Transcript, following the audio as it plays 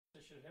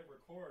should hit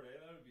record, eh?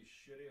 That would be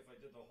shitty if I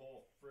did the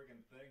whole friggin'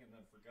 thing and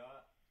then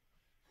forgot.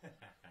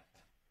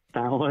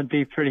 That would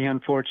be pretty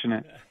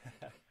unfortunate.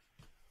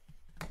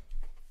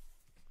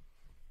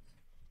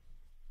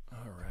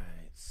 All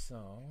right, so...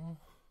 All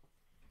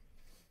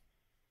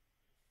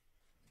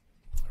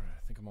right,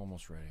 I think I'm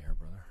almost ready here,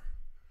 brother.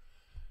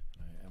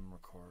 I am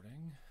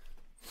recording.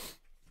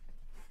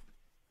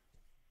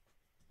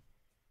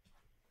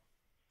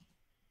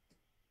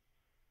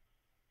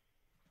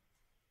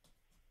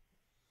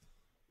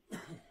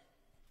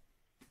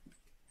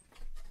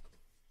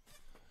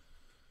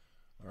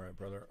 All right,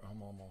 brother,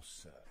 I'm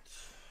almost set.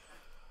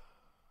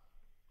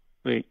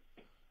 Wait.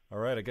 All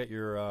right, I got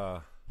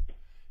your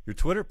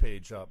Twitter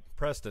page up.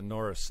 Preston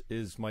Norris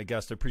is my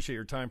guest. I appreciate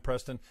your time,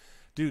 Preston.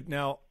 Dude,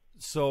 now,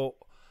 so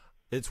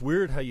it's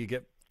weird how you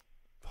get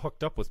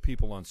hooked up with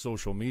people on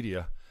social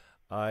media.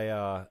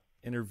 I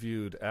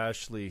interviewed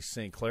Ashley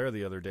St. Clair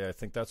the other day. I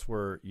think that's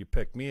where you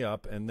picked me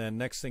up. And then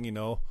next thing you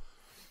know,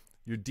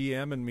 you're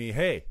DMing me,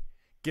 hey,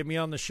 get me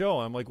on the show.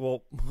 I'm like,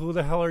 well, who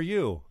the hell are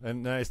you?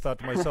 And then I thought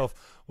to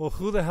myself, well,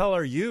 who the hell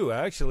are you,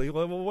 actually?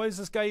 Well, why does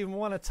this guy even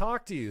want to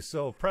talk to you?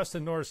 So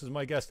Preston Norris is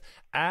my guest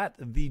at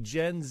the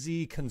Gen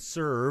Z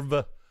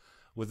Conserve,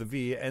 with a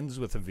V, ends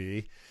with a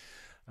V,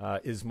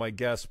 is my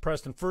guest.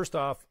 Preston, first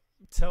off,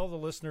 tell the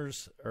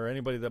listeners or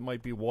anybody that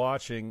might be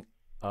watching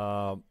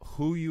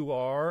who you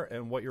are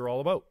and what you're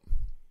all about.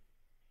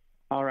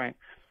 All right.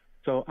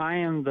 So I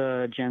am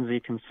the Gen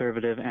Z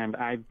Conservative, and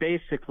I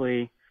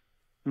basically...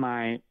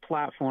 my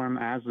platform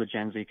as the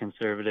Gen Z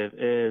Conservative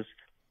is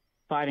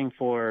fighting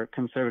for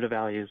conservative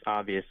values,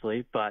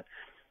 obviously, but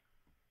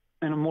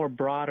in a more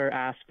broader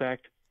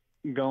aspect,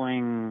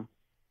 going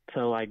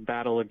to like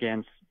battle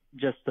against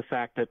just the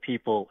fact that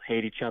people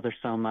hate each other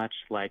so much.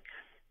 Like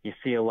you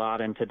see a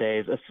lot in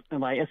today's,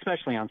 like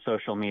especially on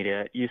social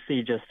media, you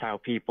see just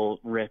how people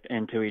rip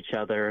into each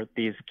other.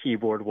 These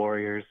keyboard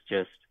warriors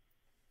just,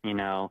 you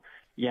know,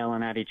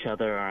 yelling at each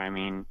other, or I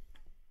mean,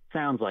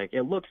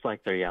 it looks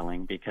like they're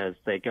yelling because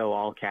they go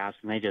all caps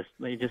and they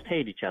just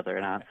hate each other.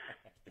 And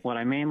what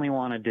I mainly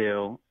want to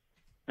do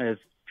is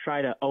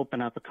try to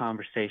open up a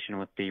conversation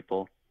with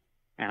people,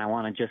 and I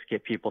want to just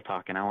get people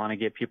talking. I want to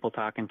get people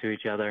talking to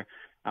each other.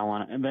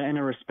 But in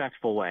a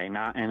respectful way,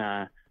 not in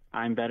a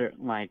I'm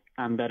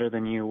better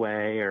than you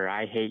way, or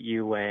I hate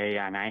you way,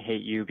 and I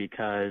hate you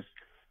because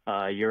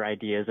your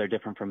ideas are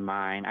different from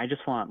mine. I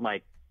just want,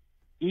 like,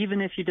 even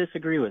if you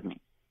disagree with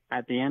me,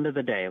 at the end of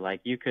the day,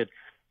 like, you could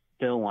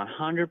still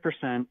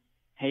 100%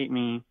 hate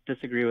me,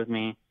 disagree with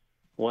me,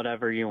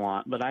 whatever you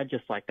want, but I'd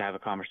just like to have a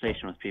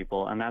conversation with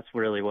people, and that's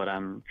really what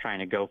I'm trying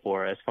to go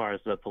for as far as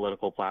the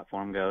political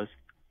platform goes.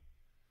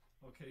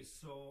 Okay,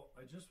 so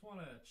I just want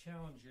to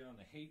challenge you on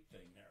the hate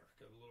thing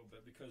there a little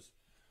bit because,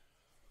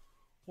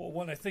 well,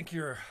 one, I think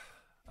you're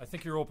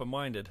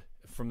open-minded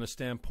from the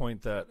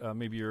standpoint that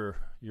maybe you're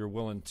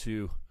willing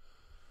to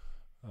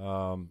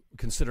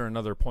consider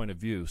another point of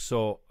view.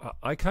 So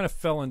I kind of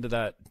fell into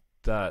that.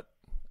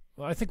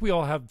 I think we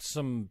all have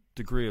some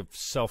degree of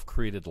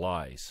self-created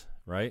lies,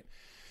 right?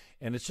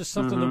 And it's just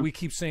something that we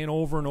keep saying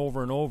over and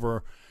over and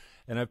over.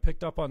 And I've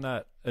picked up on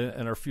that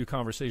in our few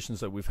conversations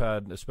that we've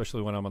had,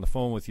 especially when I'm on the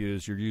phone with you,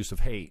 is your use of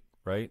hate,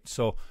 right?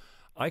 So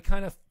I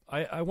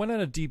went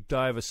on a deep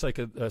dive,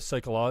 a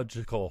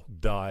psychological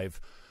dive,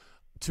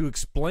 to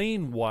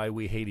explain why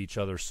we hate each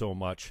other so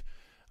much.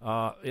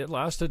 It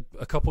lasted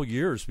a couple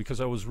years because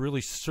I was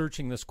really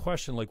searching this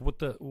question, like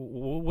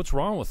what's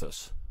wrong with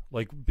us?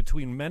 Like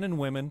between men and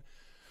women,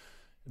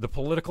 the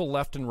political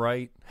left and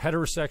right,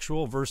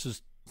 heterosexual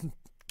versus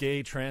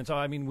gay, trans.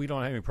 I mean, we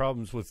don't have any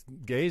problems with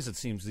gays, it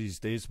seems, these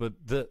days, but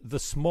the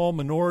small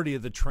minority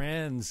of the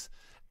trans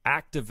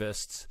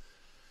activists,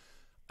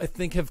 I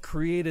think, have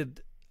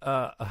created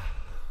the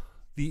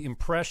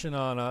impression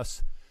on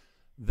us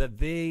that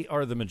they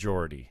are the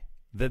majority,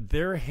 that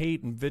their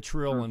hate and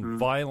vitriol and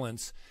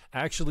violence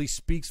actually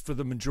speaks for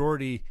the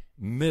majority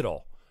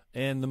middle.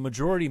 And the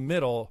majority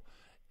middle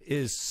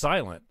is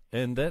silent,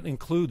 and that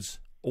includes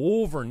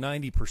over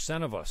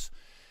 90% of us.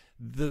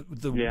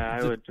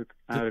 I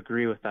would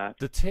agree with that.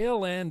 The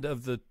tail end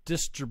of the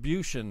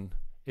distribution,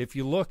 if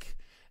you look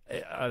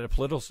at a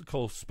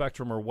political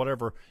spectrum or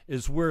whatever,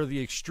 is where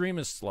the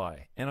extremists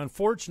lie. And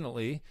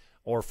unfortunately,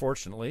 or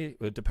fortunately,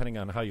 depending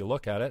on how you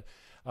look at it,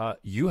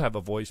 you have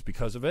a voice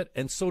because of it,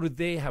 and so do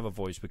they have a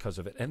voice because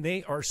of it. And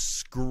they are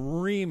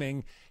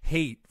screaming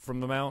hate from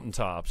the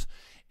mountaintops.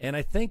 And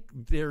I think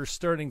they're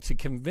starting to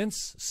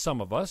convince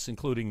some of us,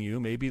 including you,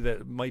 maybe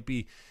that might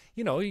be,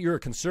 you know, you're a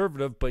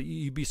conservative, but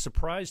you'd be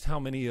surprised how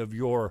many of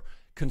your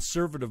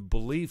conservative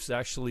beliefs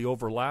actually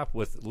overlap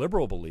with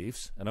liberal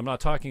beliefs. And I'm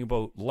not talking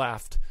about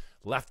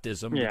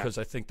leftism, because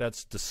I think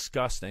that's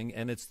disgusting.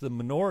 And it's the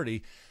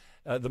minority.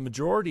 The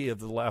majority of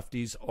the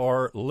lefties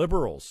are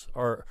liberals,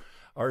 are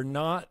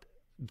not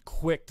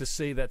quick to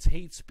say that's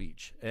hate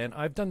speech. And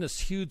I've done this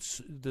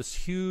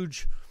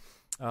huge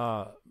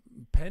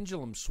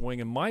pendulum swing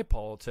in my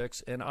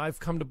politics, and I've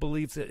come to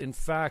believe that, in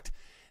fact,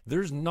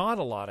 there's not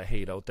a lot of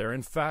hate out there.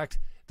 In fact,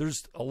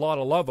 there's a lot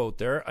of love out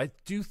there. I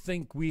do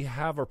think we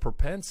have a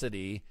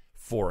propensity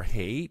for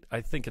hate. I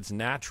think it's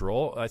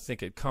natural. I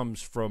think it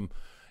comes from,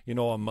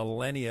 a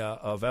millennia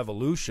of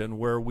evolution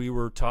where we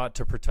were taught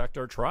to protect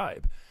our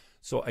tribe.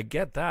 So I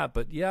get that.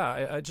 But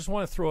yeah, I just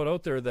want to throw it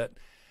out there that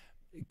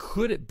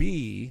could it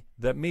be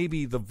that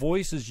maybe the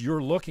voices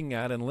you're looking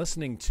at and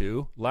listening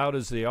to, loud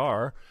as they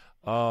are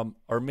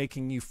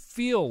making you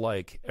feel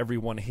like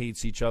everyone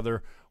hates each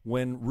other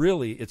when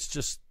really it's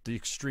just the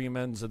extreme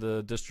ends of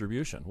the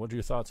distribution? What are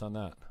your thoughts on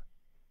that?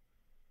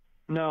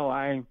 No,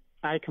 I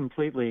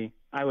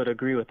would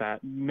agree with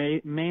that,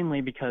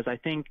 mainly because I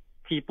think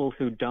people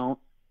who don't,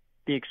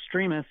 the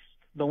extremists,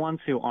 the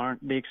ones who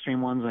aren't the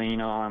extreme ones,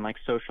 on like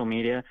social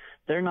media,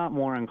 they're not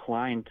more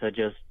inclined to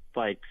just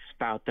like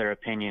spout their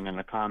opinion in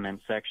the comment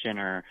section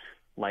or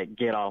like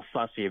get all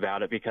fussy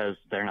about it because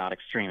they're not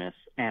extremists.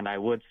 And I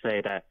would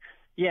say that,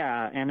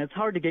 yeah, and it's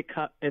hard to get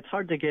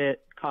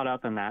caught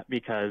up in that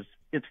because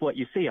it's what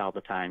you see all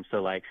the time.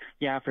 So like,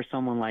 yeah, for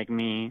someone like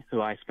me,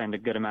 who I spend a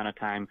good amount of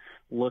time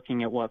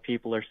looking at what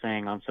people are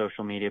saying on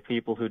social media,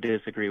 people who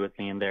disagree with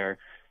me and they're,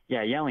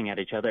 yelling at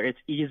each other, it's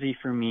easy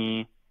for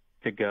me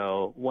to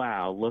go,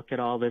 wow, look at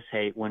all this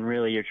hate, when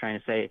really you're trying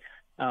to say,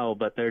 oh,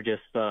 but they're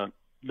just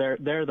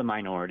they're the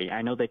minority.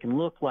 I know they can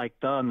look like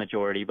the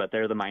majority, but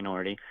they're the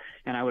minority.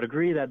 And I would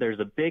agree that there's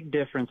a big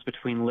difference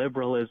between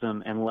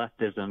liberalism and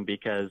leftism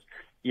because,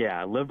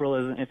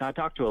 liberalism, if I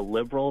talk to a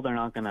liberal, they're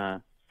not going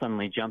to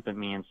suddenly jump at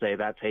me and say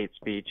that's hate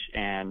speech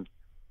and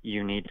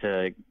you need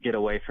to get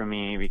away from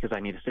me because I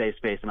need to save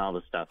space and all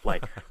this stuff.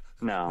 Like,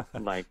 no,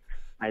 like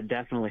I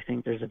definitely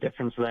think there's a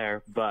difference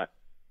there. But,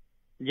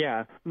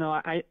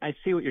 I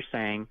see what you're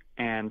saying.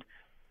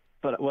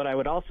 But what I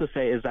would also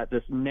say is that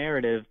this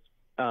narrative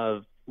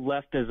of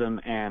leftism,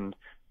 and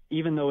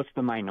even though it's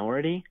the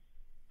minority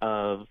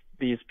of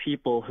these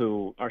people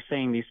who are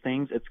saying these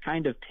things, it's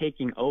kind of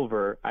taking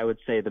over, I would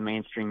say, the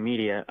mainstream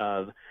media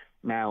of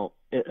now.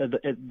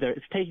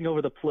 It's taking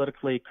over the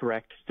politically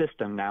correct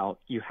system. Now,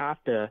 you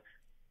have to,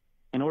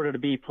 in order to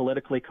be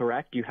politically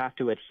correct, you have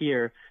to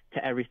adhere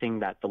to everything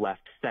that the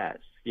left says.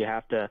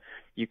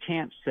 You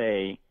can't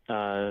say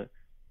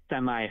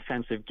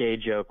semi-offensive gay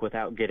joke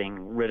without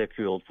getting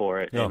ridiculed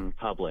for it in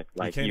public.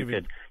 Like you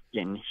could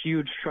get in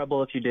huge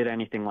trouble if you did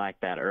anything like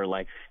that, or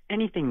like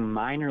anything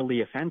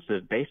minorly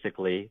offensive,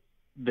 basically,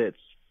 that's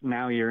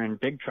now you're in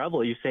big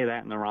trouble. You say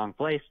that in the wrong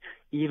place,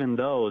 even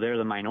though they're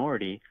the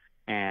minority,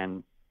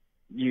 and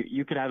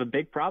you could have a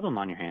big problem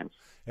on your hands.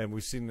 And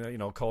we've seen,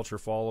 culture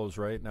follows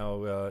right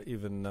now.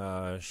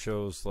 Even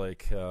shows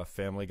like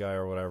Family Guy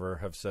or whatever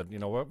have said, you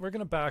know what, we're going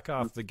to back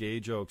off the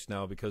gay jokes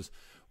now because,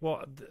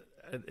 well,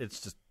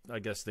 it's just, I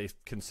guess they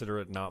consider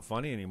it not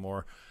funny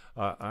anymore.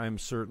 I'm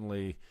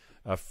certainly,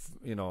 a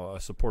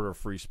supporter of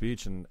free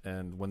speech,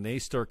 and when they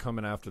start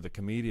coming after the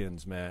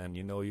comedians, man,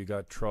 you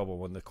got trouble.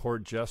 When the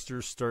court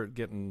jesters start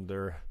getting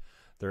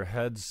their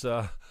heads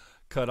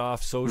cut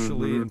off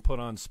socially and put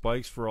on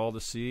spikes for all to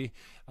see.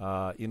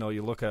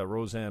 You look at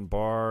Roseanne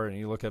Barr and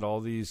you look at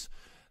all these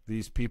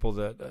people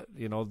that,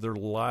 their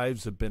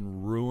lives have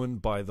been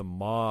ruined by the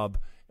mob,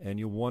 and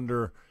you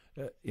wonder,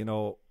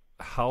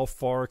 how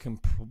far can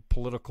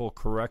political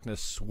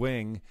correctness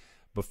swing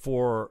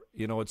before,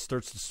 it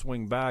starts to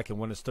swing back. And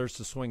when it starts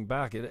to swing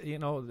back,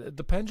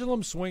 the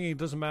pendulum swinging,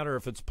 doesn't matter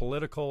if it's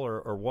political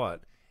or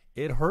what.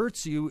 It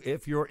hurts you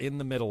if you're in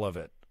the middle of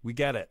it. We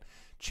get it.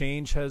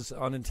 Change has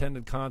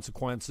unintended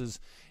consequences,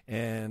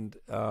 and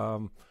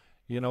when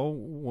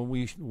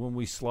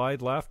we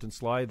slide left and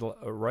slide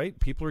right,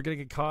 people are going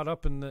to get caught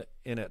up in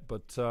it.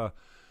 But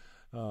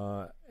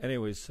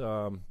anyways,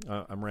 I'm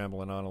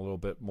rambling on a little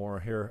bit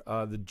more here.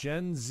 The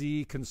Gen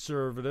Z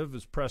conservative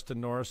is Preston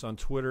Norris on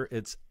Twitter.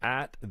 It's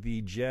at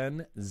the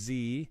Gen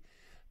Z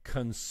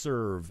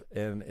conserve,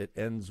 and it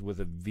ends with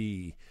a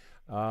V.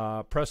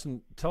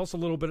 Preston, tell us a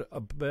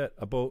bit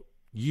about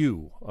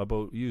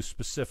you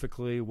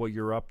specifically, what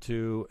you're up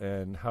to,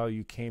 and how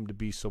you came to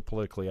be so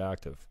politically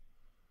active.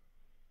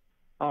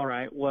 All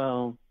right.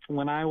 Well,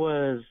 when I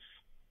was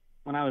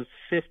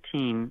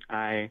 15,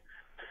 I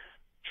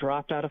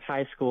dropped out of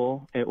high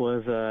school. It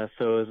was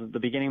the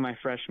beginning of my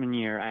freshman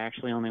year. I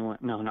actually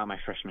not my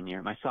freshman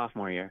year, my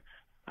sophomore year.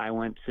 I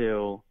went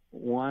to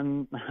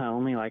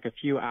only like a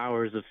few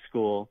hours of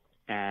school,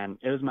 and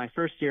it was my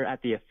first year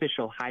at the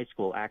official high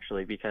school,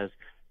 actually, because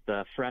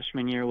the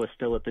freshman year was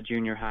still at the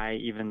junior high,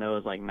 even though it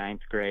was like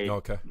ninth grade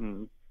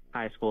in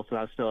high school. So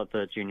I was still at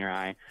the junior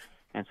high.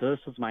 And so this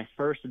was my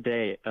first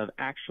day of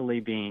actually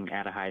being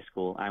at a high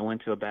school. I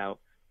went to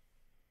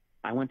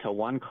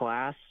one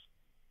class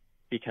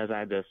because I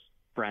had this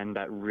friend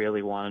that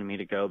really wanted me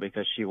to go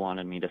because she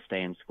wanted me to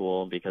stay in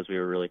school because we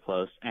were really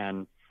close.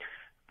 And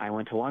I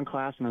went to one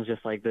class and I was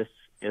just like, this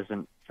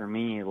isn't for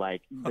me.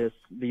 Like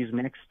these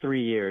next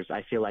 3 years,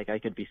 I feel like I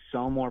could be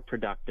so more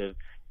productive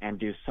and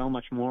do so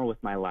much more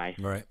with my life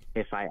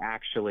if I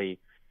actually,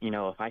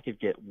 if I could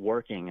get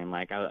working. And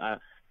like I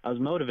was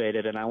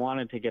motivated and I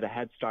wanted to get a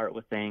head start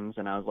with things.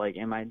 And I was like,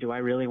 do I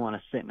really want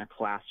to sit in a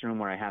classroom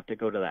where I have to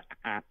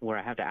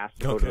ask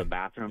to go to the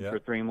bathroom for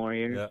 3 more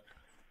years? Yeah.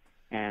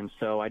 And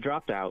so I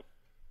dropped out,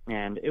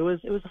 and it was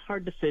a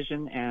hard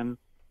decision. And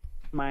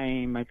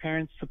my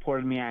parents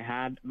supported me. I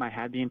had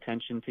the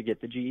intention to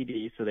get the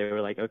GED, so they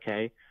were like,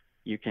 okay,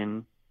 you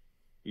can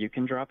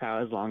drop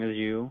out as long as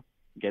you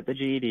get the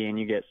GED and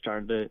you get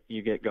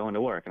going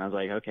to work. And I was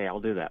like, okay, I'll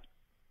do that.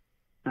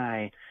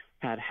 I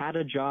had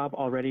a job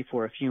already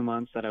for a few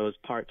months that I was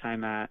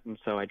part-time at, and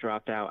so I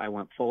dropped out. I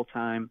went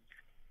full-time.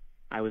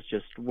 I was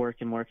just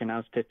working. I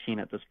was 15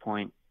 at this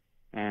point,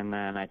 and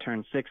then I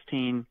turned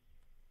 16,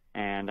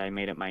 and I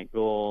made it my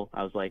goal.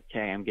 I was like,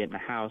 okay, I'm getting a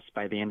house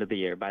by the end of the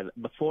year.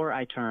 Before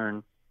I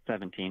turn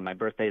 17, my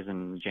birthday's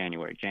in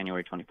January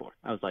 24th.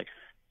 I was like,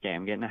 okay,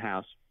 I'm getting a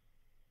house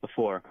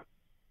before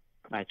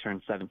I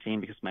turned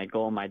 17 because my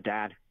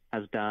dad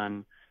has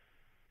done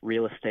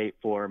real estate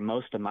for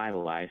most of my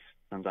life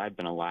since I've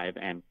been alive,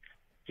 and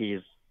he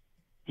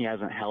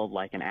hasn't held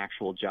like an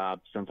actual job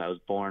since I was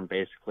born,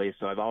 basically.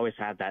 So I've always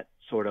had that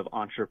sort of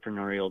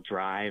entrepreneurial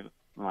drive,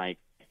 like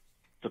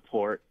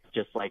support,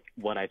 just like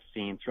what I've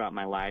seen throughout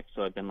my life.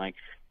 So I've been like,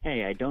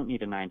 hey, I don't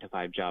need a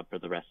 9-to-5 job for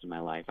the rest of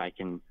my life. I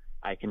can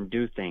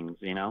do things,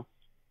 you know?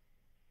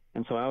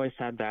 And so I always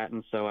had that.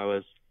 And so I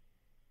was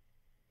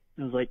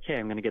like, okay,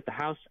 I'm going to get the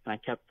house. And I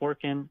kept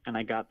working, and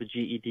I got the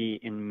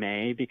GED in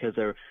May because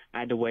I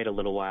had to wait a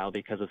little while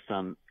because of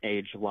some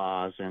age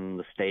laws in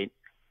the state.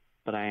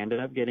 But I ended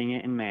up getting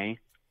it in May,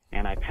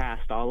 and I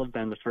passed all of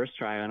them the first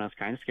try, and I was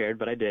kind of scared,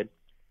 but I did.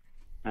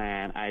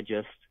 And I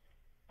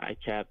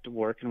kept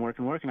working.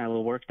 I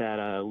worked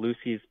at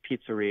Lucy's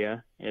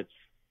Pizzeria. It's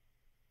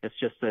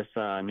just this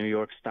New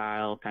York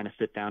style kind of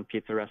sit down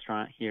pizza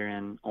restaurant here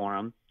in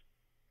Orem.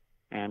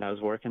 And I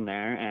was working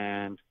there,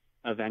 and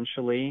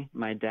eventually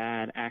my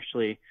dad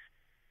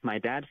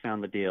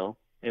found the deal.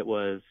 It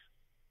was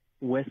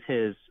with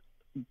his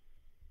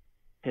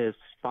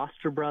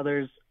foster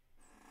brother's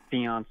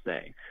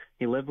fiance.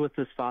 He lived with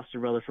his foster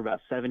brother for about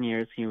 7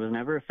 years. He was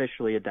never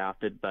officially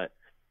adopted, but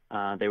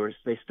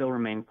they still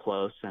remained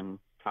close and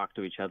talked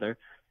to each other.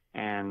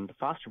 And the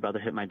foster brother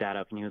hit my dad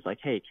up, and he was like,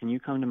 hey, can you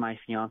come to my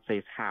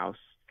fiance's house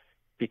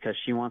because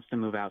she wants to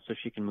move out so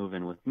she can move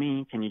in with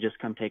me? Can you just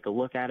come take a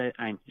look at it?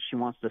 She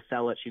wants to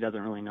sell it. She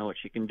doesn't really know what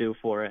she can do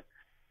for it,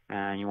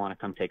 and you want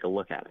to come take a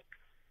look at it.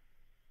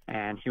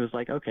 And he was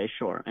like, okay,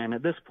 sure. And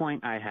at this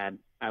point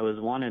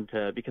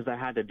because I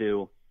had to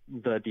do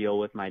the deal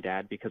with my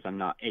dad because I'm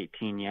not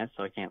 18 yet,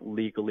 so I can't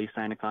legally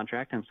sign a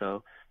contract. And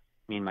so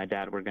me and my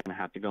dad were going to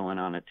have to go in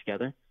on it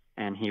together.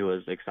 And he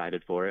was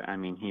excited for it. I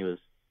mean, he was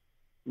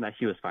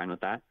fine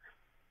with that.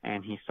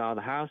 And he saw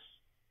the house,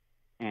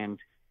 and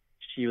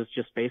she was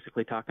just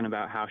basically talking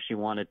about how she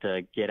wanted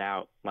to get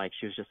out. Like,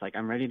 she was just like,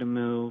 I'm ready to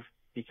move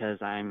because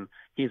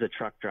he's a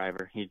truck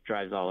driver. He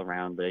drives all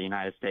around the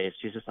United States.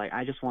 She's just like,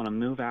 I just want to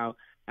move out,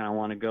 and I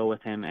want to go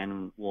with him,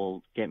 and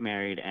we'll get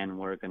married, and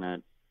we're going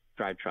to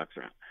drive trucks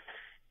around.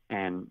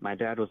 And my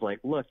dad was like,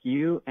 look,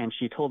 and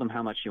she told him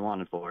how much she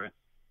wanted for it.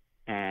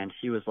 And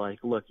he was like,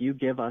 look, you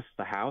give us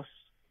the house,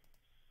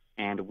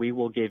 and we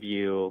will give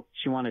you,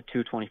 she wanted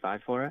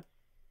 $225 for it.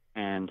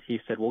 And he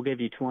said, we'll give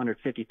you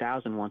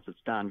 $250,000 once it's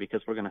done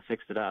because we're going to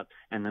fix it up,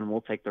 and then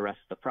we'll take the rest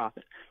of the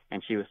profit.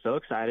 And she was so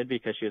excited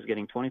because she was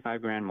getting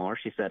 $25,000 more.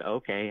 She said,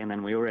 okay. And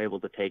then we were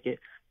able to take it,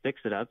 fix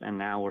it up, and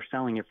now we're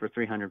selling it for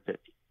 $350,000.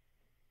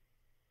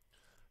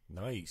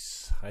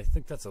 Nice. I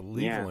think that's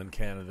illegal in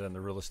Canada in the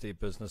real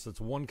estate business.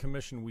 It's one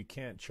commission we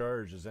can't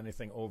charge is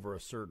anything over a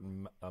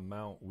certain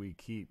amount we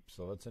keep.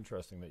 So that's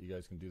interesting that you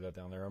guys can do that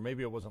down there. Or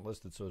maybe it wasn't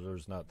listed, so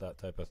there's not that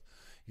type of,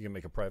 you can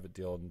make a private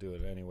deal and do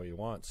it any way you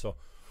want.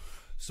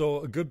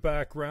 So a good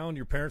background.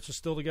 Your parents are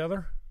still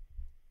together?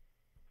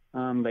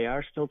 They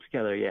are still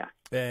together, yeah.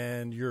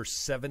 And you're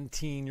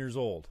 17 years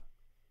old.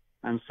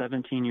 I'm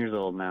 17 years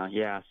old now,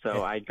 yeah.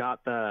 So I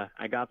got the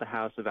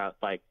house about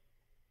like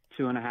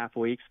 2.5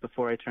 weeks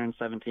before I turned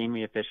 17.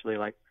 We officially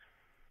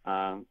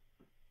closed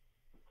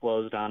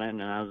on it, and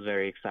that was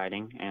very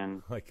exciting.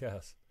 And I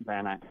guess.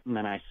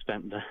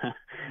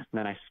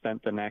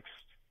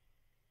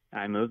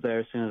 I moved there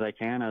as soon as I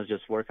can. I was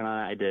just working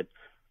on it. I did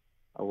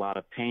a lot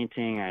of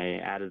painting. I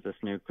added this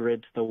new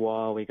grid to the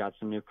wall. We got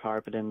some new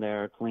carpet in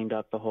there, cleaned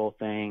up the whole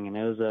thing, and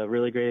it was a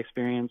really great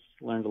experience.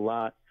 Learned a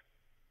lot.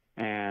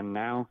 And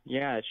now,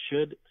 it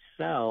should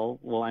sell.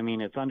 Well, I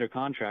mean, it's under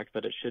contract,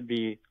 but it should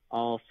be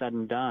all said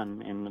and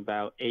done in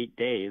about 8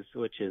 days,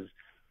 which is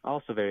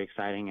also very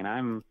exciting. And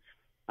I'm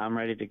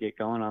ready to get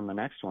going on the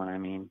next one. I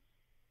mean,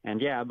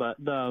 but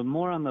the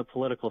more on the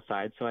political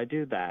side. So I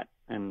do that,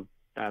 and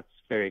that's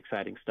very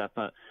exciting stuff.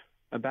 But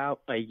about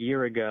a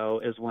year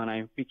ago is when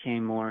I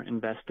became more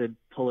invested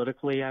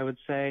politically, I would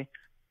say.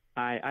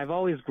 I've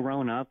always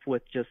grown up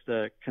with just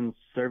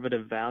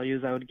conservative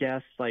values, I would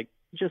guess, like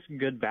just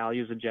good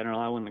values in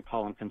general. I wouldn't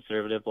call them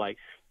conservative, like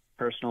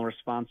personal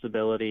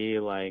responsibility,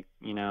 like,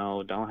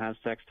 don't have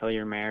sex till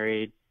you're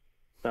married,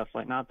 stuff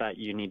like, not that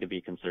you need to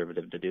be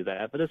conservative to do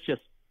that, but it's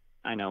just,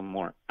 I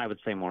would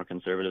say more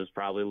conservatives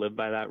probably live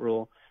by that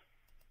rule.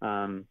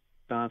 Don't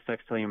have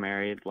sex till you're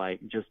married, like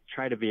just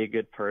try to be a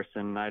good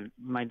person.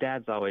 My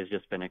dad's always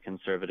just been a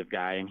conservative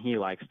guy, and he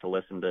likes to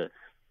listen to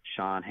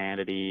Sean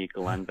Hannity,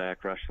 Glenn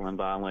Beck, Rush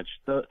Limbaugh, which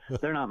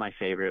they're not my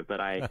favorite, but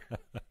I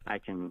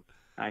can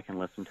I can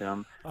listen to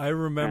them. I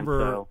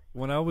remember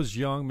when I was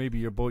young,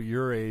 maybe about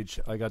your age,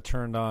 I got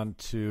turned on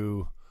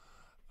to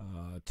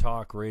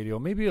talk radio,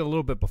 maybe a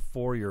little bit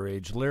before your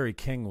age. Larry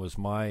King was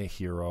my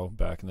hero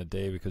back in the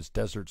day because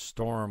Desert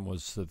Storm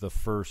was the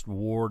first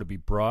war to be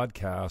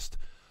broadcast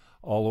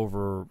all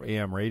over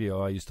AM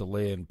radio. I used to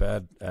lay in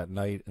bed at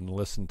night and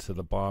listen to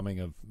the bombing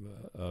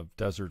of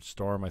Desert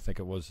Storm. I think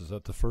it was. Is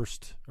that the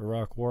first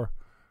Iraq War?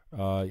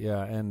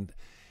 Yeah, and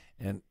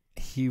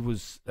he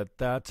was, at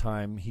that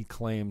time, he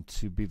claimed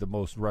to be the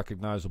most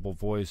recognizable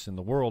voice in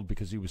the world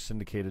because he was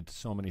syndicated to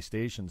so many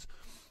stations.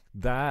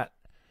 That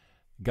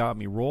got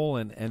me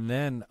rolling, and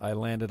then I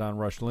landed on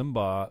Rush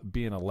Limbaugh.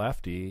 Being a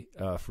lefty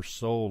for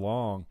so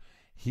long,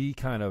 he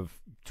kind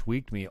of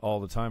tweaked me all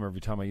the time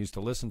every time I used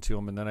to listen to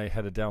him, and then I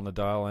headed down the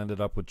dial,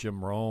 ended up with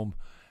Jim Rome,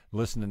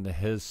 listening to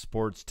his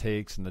sports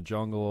takes in the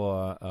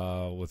jungle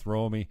with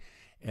Romy,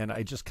 and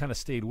I just kind of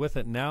stayed with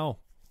it. Now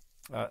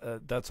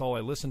that's all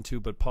I listen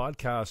to, but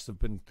podcasts have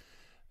been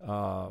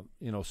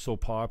so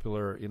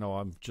popular.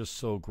 I'm just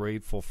so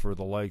grateful for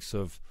the likes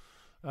of,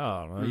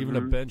 I don't know, even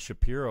a Ben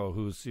Shapiro,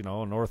 who's an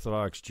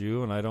Orthodox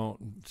Jew, and I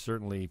don't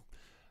certainly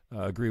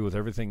agree with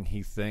everything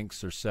he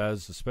thinks or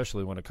says,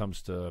 especially when it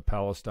comes to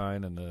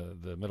Palestine and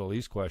the Middle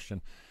East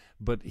question.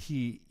 But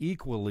he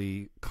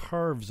equally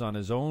carves on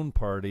his own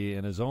party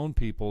and his own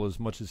people as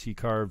much as he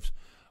carves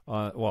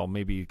on, well,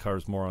 maybe he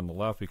carves more on the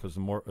left because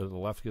the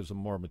left gives him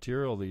more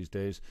material these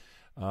days.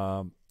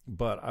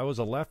 But I was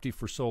a lefty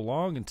for so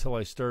long until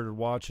I started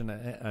watching,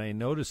 and I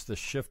noticed the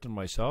shift in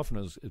myself, and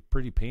it's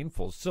pretty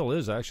painful. It still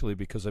is, actually,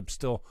 because I'm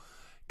still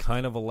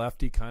kind of a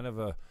lefty, kind of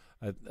a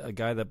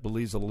guy that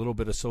believes a little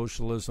bit of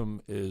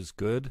socialism is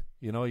good.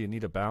 You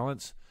need a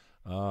balance.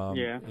 But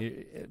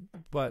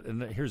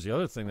here's the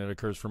other thing that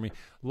occurs for me.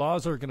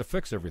 Laws are going to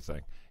fix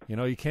everything.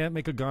 You can't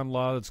make a gun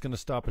law that's going to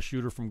stop a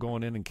shooter from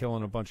going in and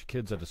killing a bunch of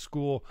kids at a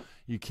school.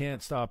 You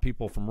can't stop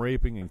people from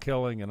raping and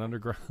killing and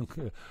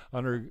underground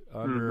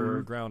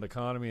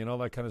economy and all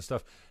that kind of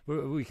stuff.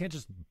 We can't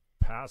just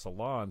pass a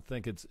law and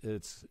think it's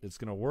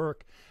going to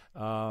work.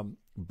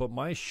 But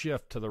my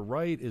shift to the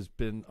right has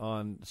been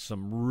on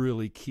some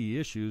really key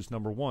issues.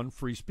 Number one,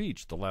 free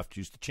speech. The left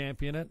used to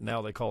champion it.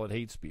 Now they call it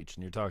hate speech.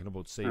 And you're talking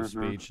about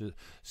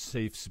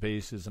safe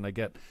spaces. And I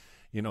get,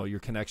 your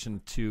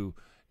connection to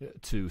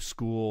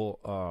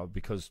school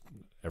because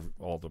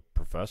all the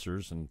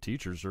professors and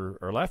teachers are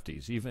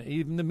lefties.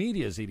 Even the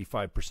media is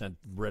 85%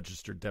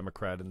 registered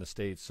Democrat in the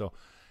States. So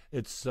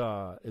it's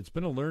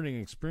been a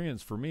learning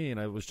experience for me. And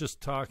I was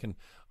just talking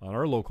on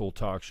our local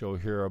talk show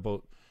here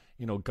about,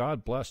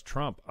 God bless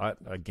Trump. I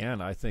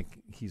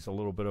think he's a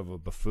little bit of a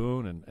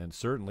buffoon and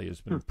certainly has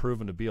been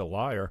proven to be a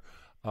liar.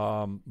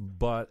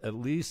 But at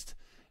least,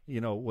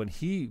 when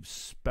he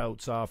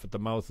spouts off at the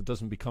mouth, it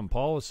doesn't become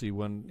policy.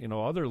 When,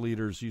 other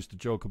leaders used to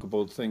joke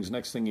about things,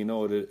 next thing you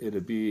know,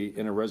 it'd be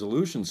in a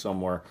resolution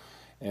somewhere.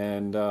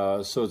 And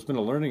so it's been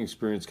a learning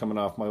experience coming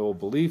off my old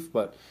belief.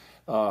 But,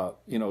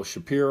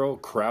 Shapiro,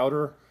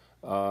 Crowder,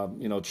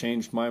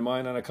 changed my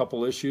mind on a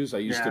couple issues. I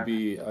used to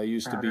be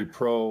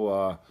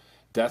pro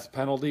death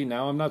penalty.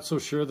 Now I'm not so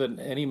sure that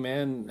any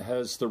man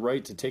has the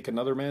right to take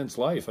another man's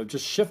life. I've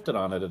just shifted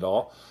on it at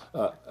all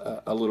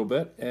a little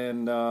bit,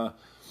 and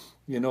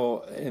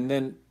and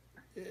then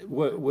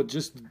what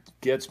just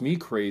gets me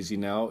crazy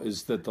now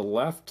is that the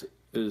left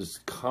is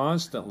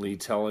constantly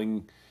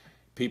telling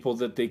people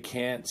that they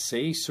can't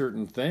say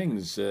certain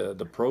things.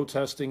 The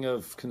protesting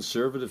of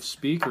conservative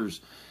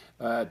speakers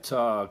at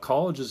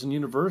colleges and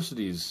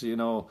universities,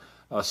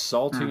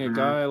 assaulting a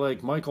guy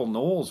like Michael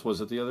Knowles,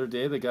 was it the other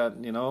day? They got,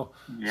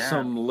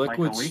 some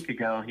liquid. Like a week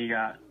ago, he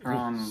got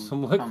thrown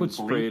some liquid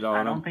sprayed on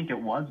him. I don't think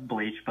it was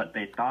bleach, but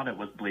they thought it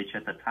was bleach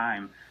at the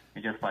time.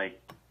 They just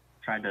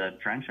tried to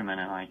drench him in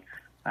it.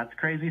 That's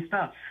crazy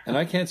stuff. And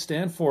I can't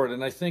stand for it.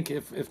 And I think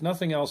if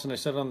nothing else, and I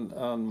said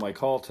on my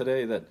call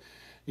today that,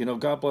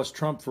 God bless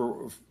Trump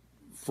for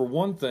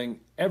one thing,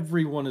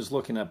 everyone is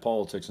looking at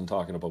politics and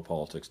talking about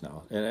politics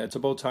now. And it's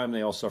about time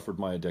they all suffered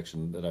my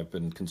addiction that I've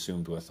been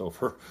consumed with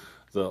over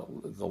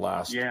the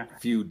last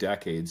few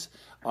decades.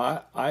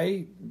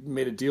 I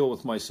made a deal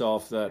with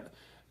myself that,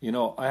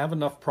 I have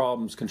enough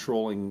problems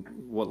controlling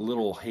what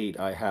little hate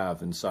I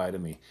have inside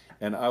of me.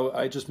 And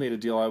I just made a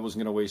deal. I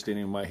wasn't going to waste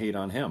any of my hate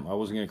on him. I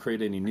wasn't going to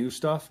create any new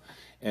stuff.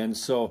 And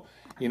so,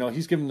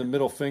 he's given the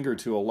middle finger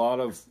to a lot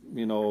of,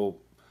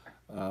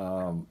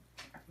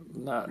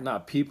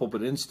 not people,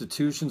 but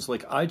institutions.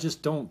 I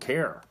just don't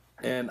care.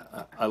 And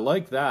I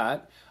like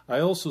that. I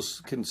also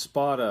can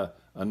spot a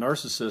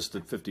narcissist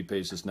at 50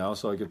 paces now,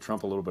 so I give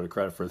Trump a little bit of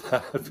credit for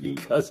that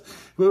because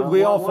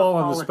we all fall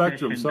on the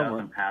spectrum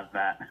somewhere. Have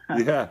that.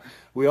 Yeah,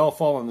 we all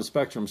fall on the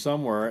spectrum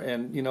somewhere.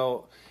 And,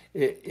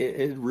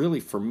 it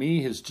really, for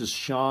me, has just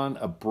shone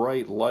a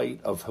bright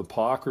light of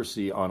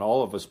hypocrisy on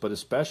all of us, but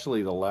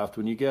especially the left.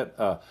 When you get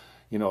a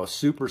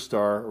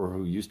superstar, or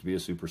who used to be a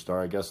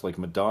superstar, I guess, like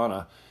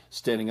Madonna,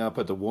 standing up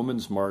at the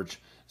Women's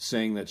March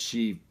saying that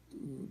she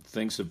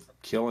thinks of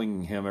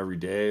killing him every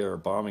day or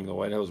bombing the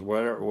White House,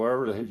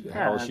 whatever the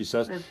hell she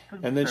says.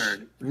 And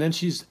then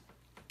she's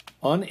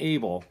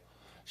unable.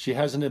 She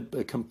has a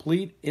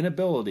complete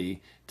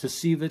inability to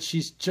see that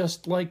she's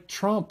just like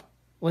Trump.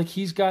 Like,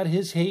 he's got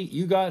his hate,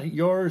 you got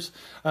yours,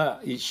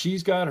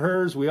 she's got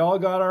hers, we all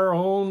got our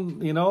own,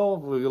 we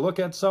look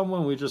at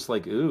someone, we just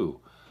like,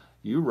 ooh,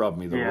 you rub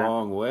me the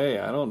wrong way.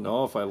 I don't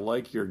know if I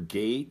like your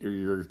gait or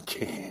your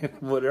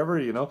whatever,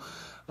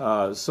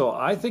 So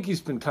I think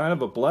he's been kind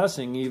of a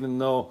blessing, even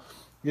though,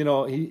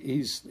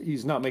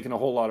 he's not making a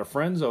whole lot of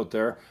friends out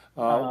there.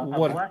 A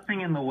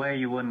blessing in the way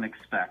you wouldn't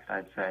expect,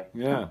 I'd say.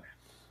 Yeah.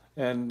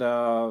 And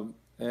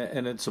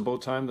it's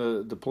about time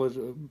the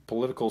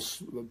political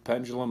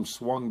pendulum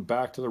swung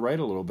back to the right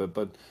a little bit.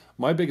 But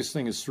my biggest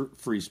thing is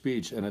free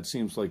speech, and it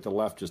seems like the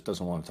left just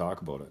doesn't want to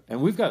talk about it.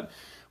 And we've got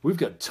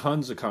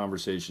tons of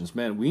conversations.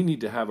 Man, we need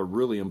to have a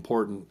really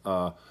important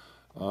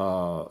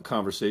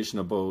conversation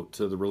about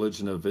the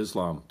religion of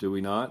Islam, do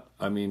we not?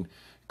 I mean,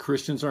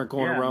 Christians aren't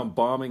going around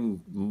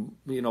bombing,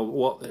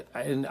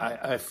 and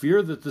I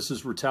fear that this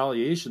is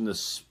retaliation.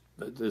 This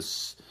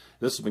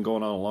has been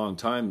going on a long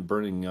time,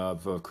 burning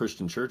of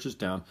Christian churches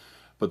down.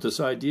 But this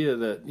idea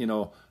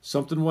that,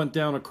 something went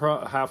down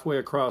halfway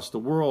across the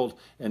world,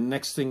 and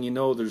next thing you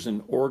know, there's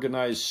an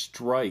organized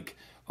strike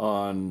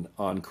on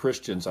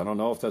Christians. I don't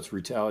know if that's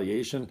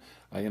retaliation.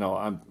 I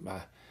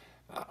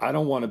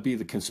don't want to be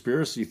the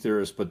conspiracy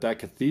theorist, but that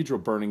cathedral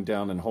burning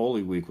down in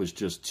Holy Week was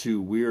just too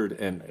weird,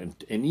 and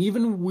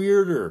even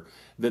weirder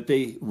that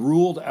they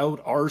ruled out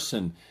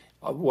arson.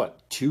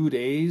 2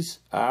 days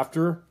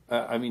after?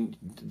 I mean,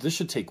 this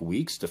should take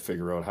weeks to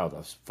figure out how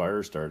the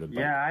fire started.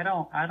 Yeah, I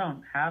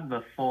don't have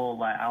the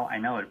full, I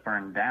know it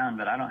burned down,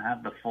 but I don't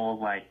have the full,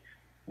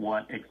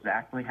 what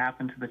exactly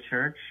happened to the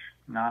church.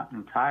 Not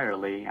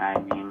entirely. I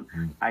mean,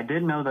 I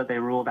did know that they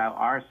ruled out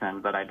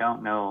arson, but I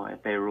don't know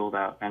if they ruled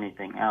out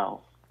anything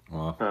else.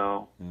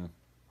 But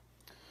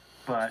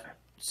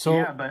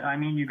I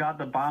mean, you got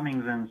the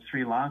bombings in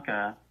Sri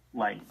Lanka,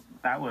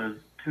 that was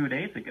 2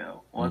 days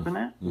ago, wasn't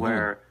it? Mm-hmm.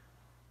 Where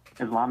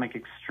Islamic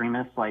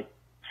extremists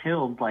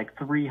killed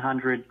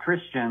 300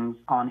 Christians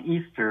on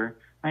Easter.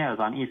 Yeah, it was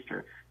on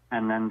Easter.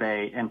 And then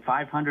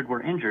 500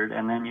 were injured.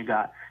 And then you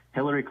got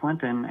Hillary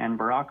Clinton and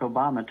Barack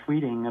Obama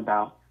tweeting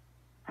about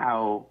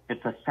how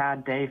it's a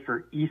sad day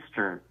for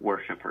Easter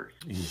worshipers.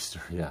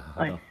 Easter, yeah.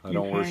 I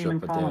don't worship, you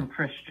can't even call them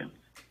Christians.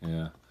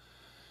 Yeah.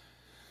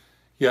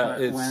 Yeah,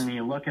 but when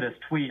you look at his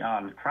tweet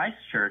on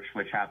Christchurch,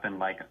 which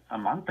happened a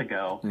month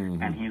ago,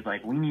 and he's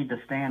like, we need to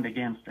stand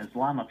against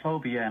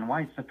Islamophobia and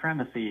white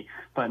supremacy.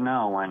 But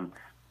no, when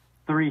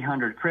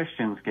 300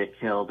 Christians get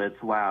killed,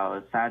 it's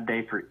a sad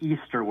day for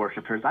Easter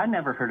worshipers. I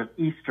never heard of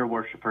Easter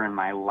worshiper in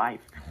my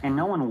life. And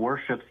no one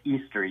worships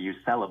Easter, you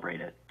celebrate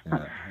it.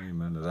 Yeah,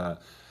 amen to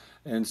that.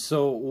 And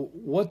so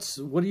what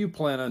do you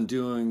plan on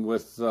doing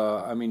with,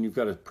 you've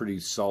got a pretty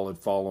solid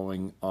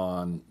following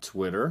on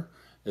Twitter.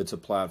 It's a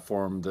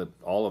platform that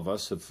all of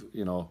us have,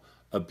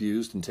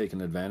 abused and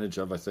taken advantage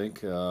of, I think.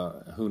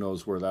 Who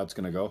knows where that's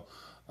going to go.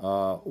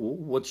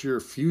 What's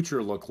your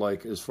future look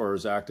like as far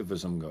as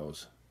activism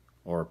goes,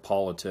 or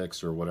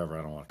politics or whatever?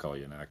 I don't want to call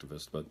you an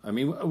activist, but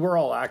we're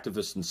all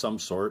activists in some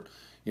sort,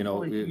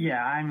 Well,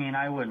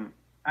 I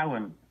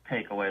wouldn't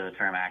take away the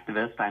term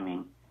activist. I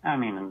mean,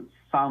 in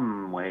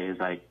some ways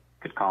I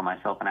could call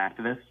myself an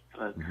activist,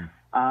 but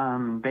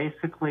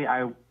basically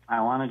I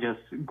want to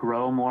just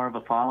grow more of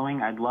a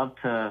following. I'd love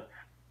to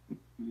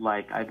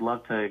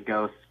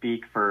go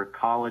speak for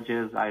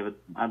colleges.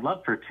 I'd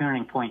love for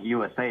Turning Point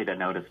USA to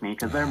notice me,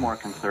 because they're more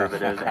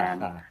conservative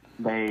and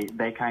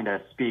they kind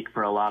of speak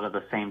for a lot of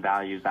the same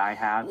values I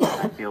have.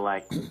 I feel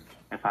like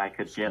if I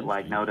could get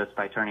noticed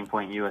by Turning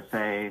Point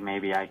USA,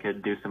 maybe I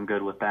could do some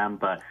good with them.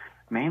 But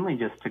mainly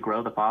just to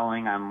grow the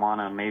following, I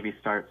want to maybe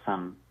start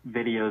some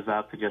videos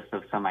up just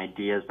of some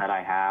ideas that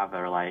I have,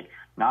 or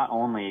not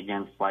only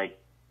against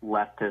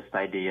leftist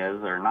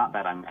ideas, or not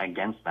that I'm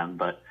against them,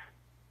 but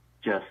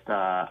just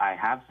I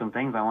have some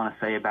things I want to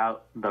say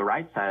about the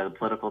right side of the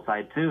political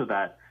side too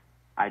that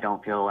I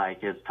don't feel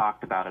like is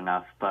talked about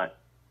enough. But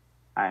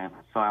I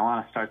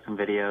want to start some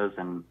videos,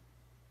 and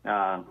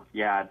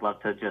I'd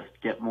love to just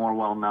get more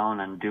well known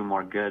and do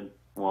more good.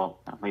 Well,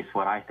 at least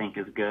what I think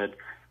is good.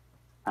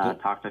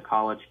 Talk to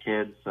college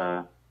kids.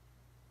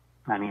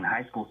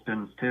 High school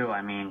students too.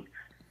 I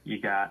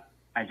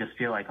just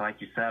feel like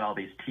you said, all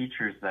these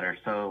teachers that are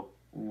so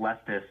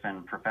leftist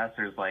and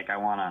professors, I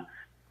want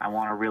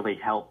to really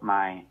help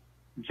my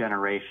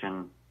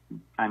generation.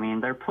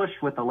 They're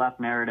pushed with the left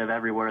narrative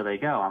everywhere they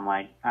go.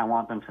 I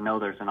want them to know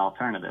there's an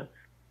alternative.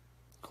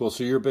 Cool.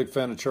 So you're a big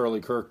fan of Charlie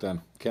Kirk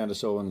then,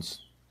 Candace Owens?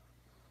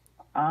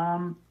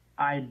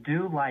 I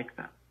do like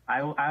them.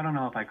 I don't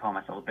know if I call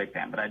myself a big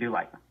fan, but I do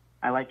like them.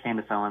 I like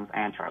Candace Owens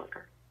and Charlie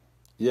Kirk.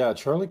 Yeah,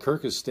 Charlie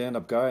Kirk is a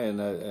stand-up guy,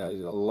 and I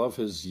love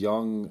his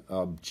young,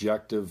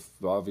 objective,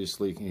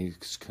 obviously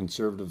he's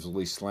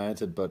conservatively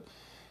slanted, but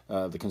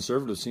the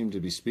conservatives seem to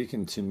be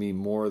speaking to me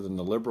more than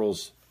the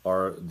liberals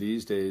are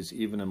these days,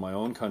 even in my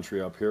own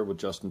country up here with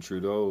Justin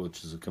Trudeau,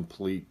 which is a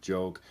complete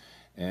joke,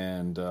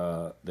 and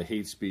the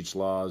hate speech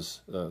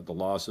laws, the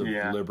loss of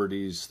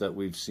liberties that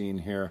we've seen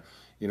here.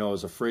 I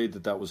was afraid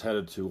that was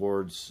headed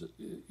towards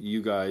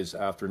you guys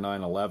after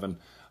 9/11.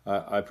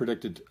 I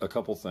predicted a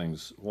couple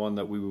things. One,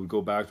 that we would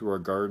go back to our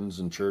gardens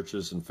and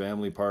churches and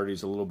family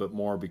parties a little bit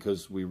more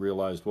because we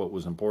realized what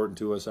was important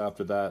to us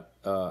after that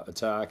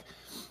attack,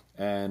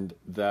 and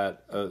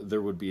that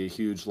there would be a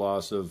huge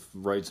loss of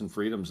rights and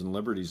freedoms and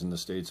liberties in the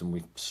States, and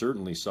we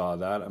certainly saw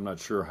that. I'm not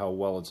sure how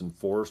well it's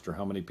enforced or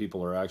how many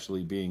people are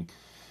actually being,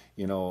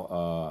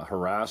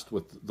 harassed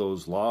with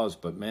those laws.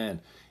 But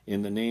man,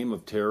 in the name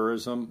of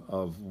terrorism,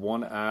 of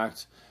one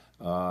act,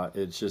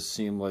 it just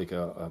seemed like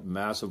a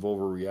massive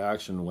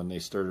overreaction when they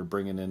started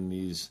bringing in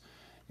these,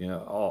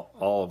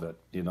 all of it.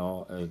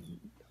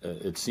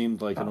 It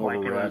seemed like an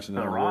overreaction. It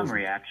was the wrong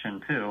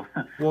reaction too.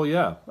 Well,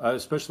 yeah,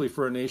 especially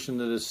for a nation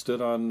that has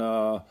stood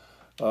on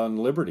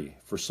liberty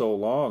for so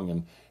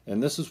long,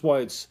 and this is why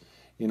it's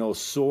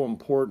so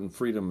important,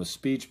 freedom of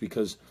speech,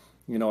 because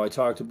I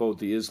talked about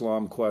the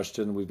Islam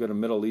question. We've got a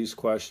Middle East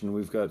question.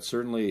 We've got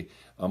certainly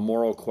a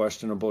moral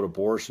question about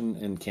abortion.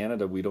 In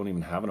Canada, we don't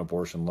even have an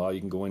abortion law. You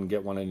can go in and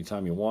get one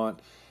anytime you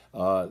want.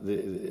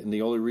 And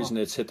the only reason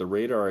it's hit the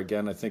radar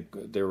again, I think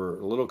they were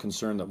a little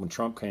concerned that when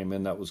Trump came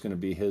in, that was going to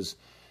be his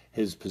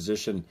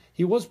position.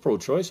 He was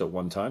pro-choice at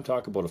one time.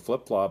 Talk about a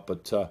flip-flop,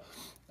 but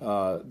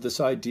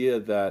this idea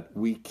that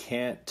we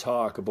can't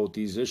talk about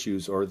these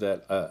issues, or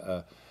that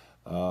a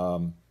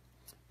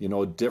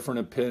different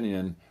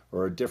opinion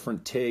or a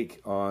different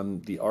take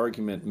on the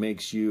argument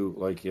makes you,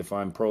 like, if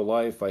I'm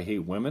pro-life, I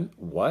hate women.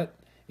 What?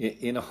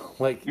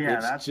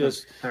 It's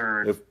just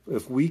absurd.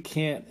 If we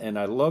can't, and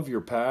I love your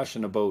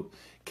passion about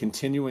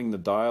continuing the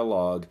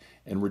dialogue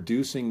and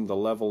reducing the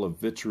level of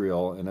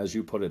vitriol, and as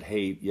you put it,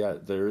 hate. Yeah,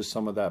 there is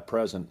some of that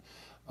present.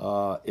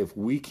 If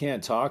we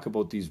can't talk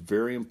about these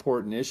very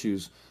important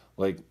issues,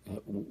 like,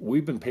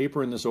 we've been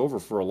papering this over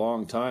for a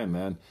long time,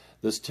 man.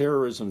 This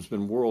terrorism's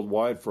been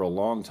worldwide for a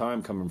long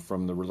time, coming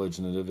from the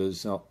religion of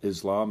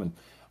Islam. And,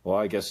 well,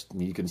 I guess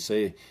you can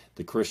say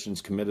the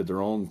Christians committed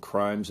their own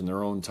crimes in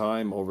their own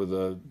time over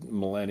the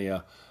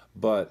millennia.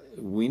 But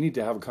we need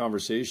to have a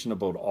conversation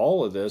about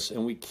all of this,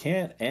 and we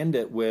can't end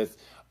it with,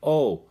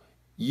 oh,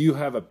 you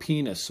have a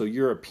penis, so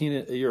your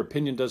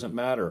opinion doesn't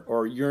matter,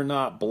 or you're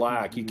not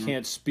black, you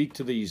can't speak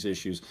to these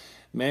issues.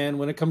 Man,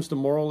 when it comes to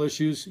moral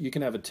issues, you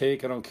can have a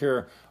take. I don't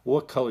care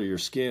what color your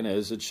skin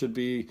is. It should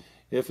be,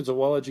 if it's a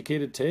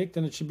well-educated take,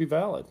 then it should be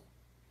valid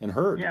and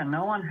heard. Yeah,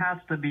 no one has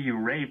to be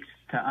raped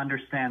to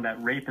understand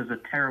that rape is a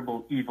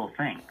terrible, evil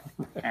thing.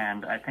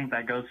 And I think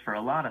that goes for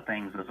a lot of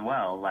things as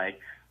well. Like,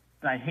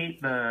 I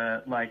hate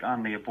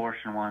on the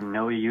abortion one,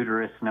 no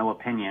uterus, no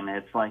opinion.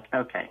 It's like,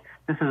 okay,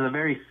 this is a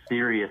very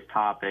serious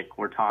topic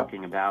we're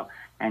talking about,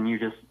 and you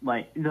just,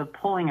 the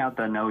pulling out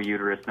the no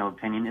uterus, no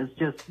opinion is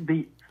just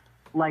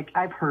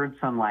I've heard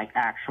some,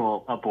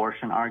 actual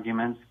abortion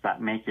arguments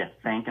that make you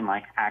think and,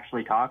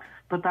 actually talk,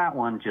 but that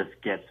one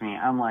just gets me.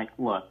 I'm like,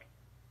 look,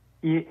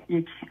 you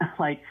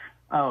can't,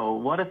 oh,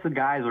 what if the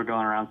guys were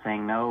going around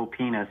saying no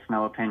penis,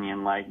 no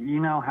opinion?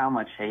 You know how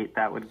much hate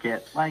that would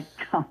get?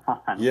 Come on.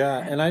 Yeah,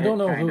 and I don't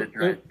know who. It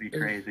drives me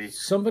crazy.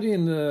 Somebody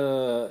in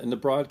the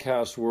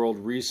broadcast world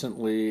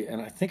recently,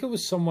 and I think it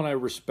was someone I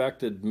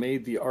respected,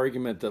 made the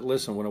argument that,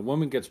 listen, when a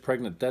woman gets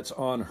pregnant, that's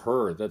on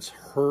her. That's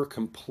her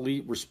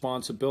complete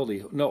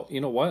responsibility. No,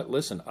 you know what?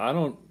 Listen, I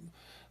don't.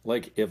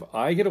 If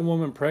I get a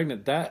woman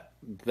pregnant,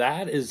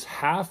 that is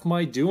half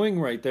my doing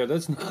right there.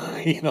 That's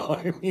not, you know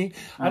what I mean?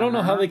 I don't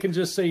know how they can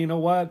just say, you know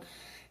what?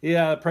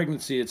 Yeah,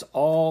 pregnancy, it's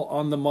all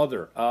on the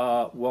mother.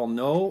 Well,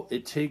 no,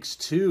 it takes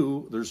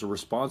two. There's a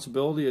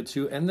responsibility of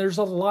two, and there's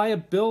a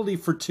liability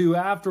for two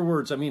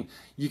afterwards. I mean,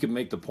 you can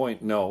make the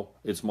point, no,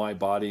 it's my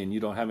body, and you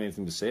don't have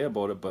anything to say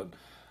about it, but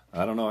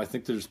I don't know. I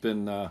think there's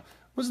been,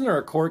 wasn't there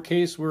a court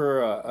case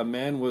where a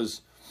man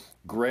was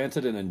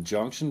granted an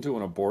injunction to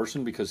an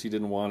abortion because he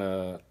didn't want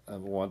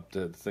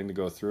the thing to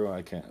go through?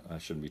 I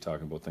shouldn't be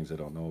talking about things I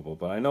don't know about,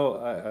 but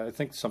I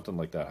think something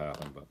like that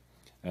happened. But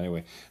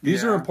anyway,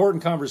 these are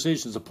important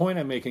conversations. The point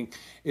I'm making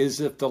is,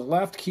 if the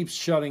left keeps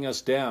shutting us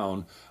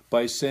down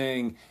by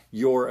saying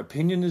your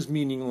opinion is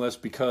meaningless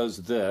because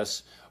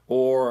this,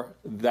 or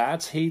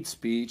that's hate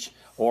speech,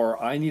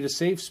 or I need a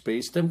safe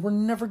space, then we're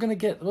never going to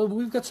get.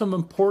 We've got some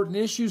important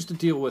issues to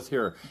deal with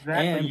here.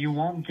 Exactly. And you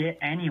won't get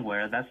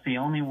anywhere. That's the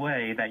only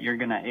way that you're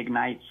going to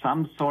ignite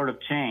some sort of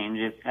change,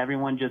 if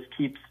everyone just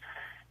keeps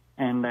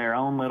in their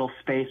own little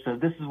space of,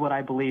 this is what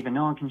I believe and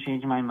no one can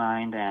change my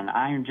mind, and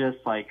I'm just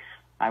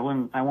I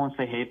won't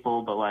say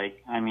hateful, but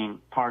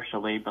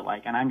partially, but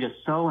and I'm just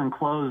so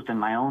enclosed in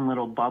my own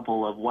little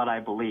bubble of what I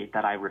believe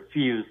that I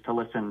refuse to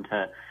listen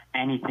to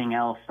anything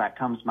else that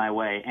comes my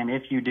way. And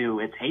if you do,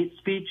 it's hate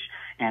speech,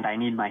 and I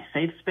need my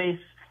safe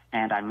space,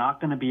 and I'm not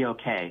going to be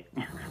okay.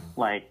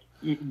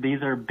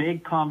 These are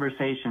big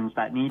conversations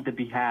that need to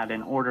be had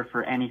in order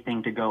for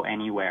anything to go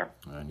anywhere.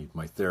 I need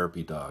my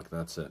therapy dog.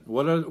 That's it.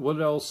 What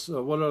else?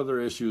 What other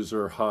issues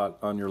are hot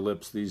on your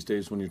lips these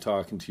days when you're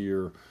talking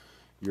to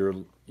your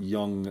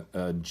young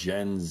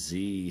Gen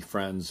Z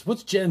friends?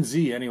 What's Gen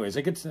Z, anyways?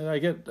 I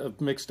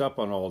get mixed up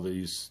on all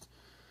these.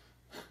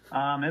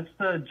 It's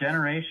the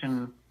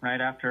generation right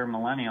after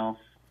millennials.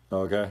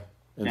 Okay.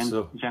 And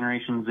so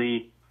Generation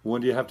Z.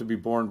 When do you have to be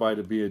born by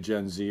to be a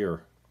Gen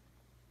Zer?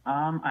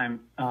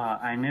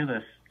 I knew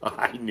this.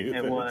 I knew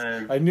it this.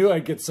 was. I knew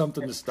I'd get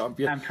something to stump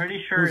you. I'm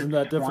pretty sure Wasn't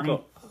that it's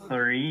difficult?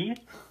 23.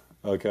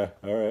 Okay,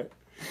 all right.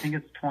 I think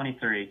it's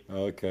 23.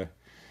 Okay.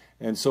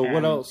 And so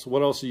what else?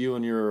 What else are you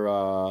and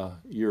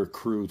your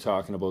crew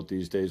talking about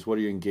these days? What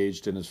are you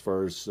engaged in as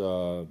far as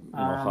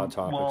hot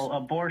topics? Well,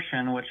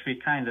 abortion, which we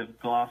kind of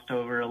glossed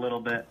over a little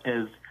bit,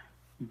 is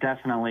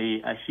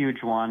definitely a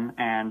huge one.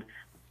 And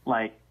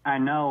like, I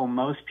know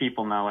most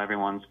people know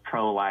everyone's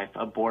pro-life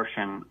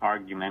abortion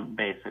argument.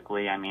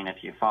 Basically, I mean,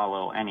 if you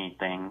follow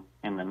anything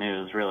in the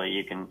news, really,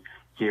 you can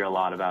hear a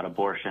lot about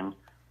abortion,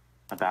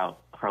 about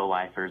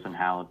pro-lifers and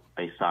how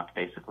they suck,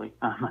 basically.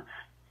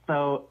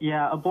 So,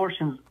 yeah,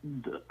 abortion's,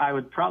 I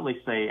would probably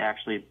say,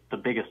 actually the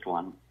biggest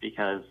one,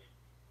 because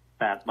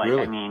that, like,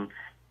 Really? I mean,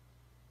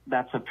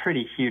 that's a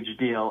pretty huge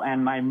deal.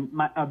 And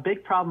a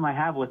big problem I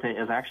have with it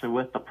is actually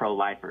with the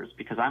pro-lifers,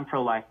 because I'm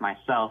pro-life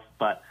myself,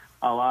 but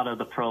a lot of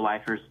the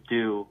pro-lifers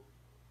do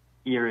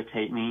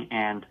irritate me,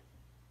 and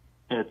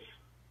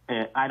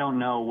I don't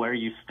know where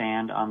you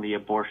stand on the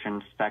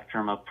abortion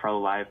spectrum of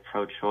pro-life,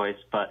 pro-choice,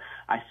 but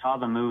I saw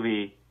the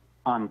movie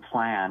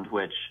Unplanned,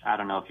 which I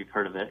don't know if you've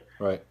heard of it.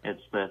 Right.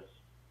 It's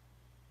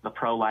the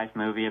pro-life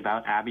movie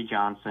about Abby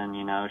Johnson.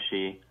 You know,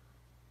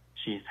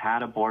 she's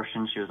had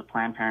abortion. She was a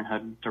Planned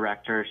Parenthood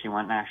director. She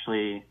went and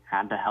actually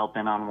had to help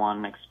in on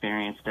one,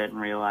 experienced it,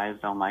 and realized,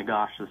 oh my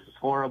gosh, this is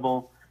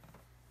horrible.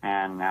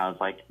 And now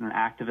is like an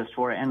activist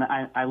for it. And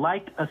I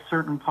liked a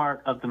certain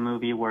part of the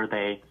movie where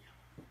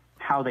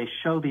how they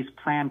show these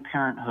Planned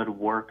Parenthood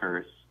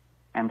workers,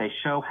 and they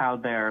show how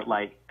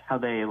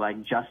they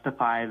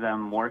justify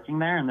them working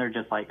there, and they're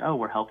just like, oh,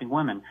 we're helping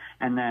women.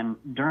 And then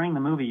during the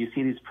movie, you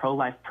see these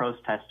pro-life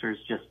protesters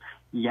just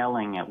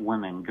yelling at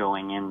women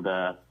going in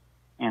the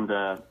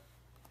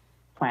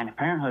Planned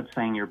Parenthood,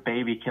 saying you're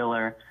baby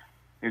killer,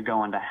 you're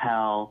going to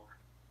hell,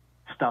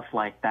 stuff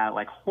like that,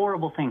 like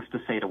horrible things to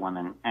say to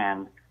women.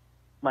 And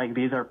like,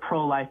 these are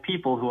pro-life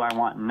people who I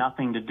want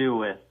nothing to do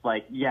with.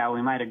 Like, yeah,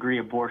 we might agree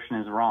abortion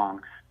is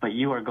wrong, but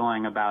you are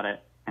going about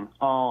it in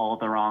all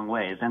the wrong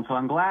ways. And so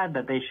I'm glad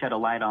that they shed a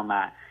light on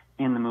that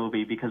in the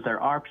movie, because there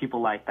are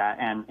people like that.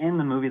 And in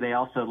the movie, they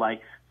also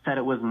said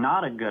it was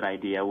not a good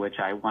idea, which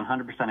I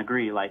 100%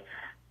 agree. Like,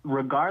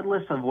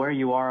 regardless of where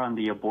you are on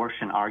the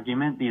abortion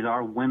argument, these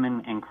are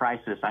women in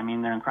crisis. I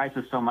mean, they're in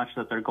crisis so much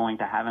that they're going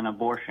to have an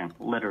abortion,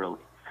 literally.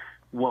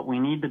 What we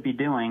need to be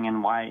doing,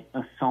 and why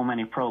so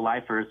many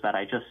pro-lifers that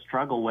I just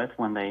struggle with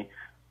when they,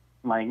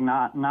 like,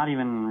 not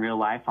even in real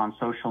life, on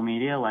social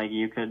media, like,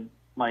 you could,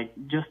 like,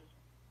 just,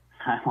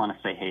 I want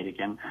to say hate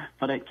again,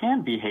 but it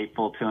can be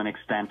hateful to an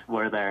extent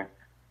where they're,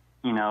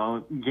 you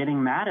know,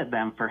 getting mad at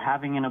them for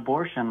having an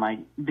abortion. Like,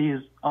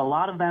 a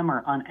lot of them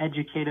are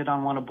uneducated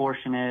on what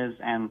abortion is,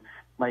 and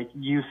like,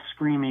 you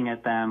screaming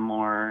at them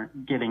or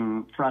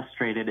getting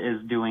frustrated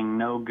is doing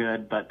no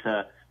good, but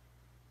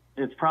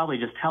it's probably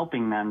just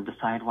helping them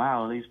decide,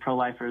 wow, these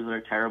pro-lifers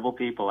are terrible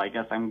people. I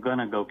guess I'm going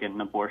to go get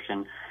an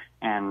abortion.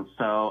 And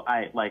so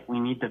we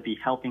need to be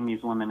helping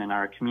these women in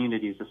our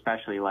communities,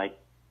 especially like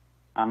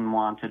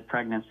unwanted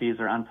pregnancies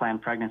or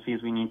unplanned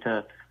pregnancies. We need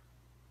to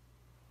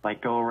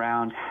go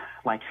around,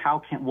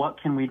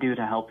 what can we do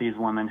to help these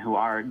women who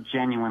are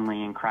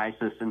genuinely in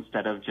crisis,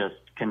 instead of just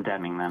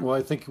condemning them? Well,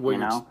 I think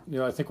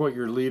I think what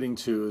you're leading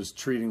to is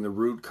treating the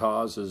root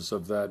causes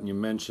of that. And you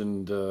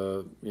mentioned,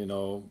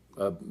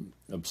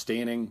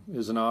 abstaining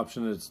is an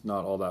option. It's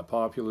not all that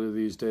popular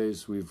these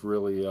days. We've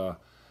really,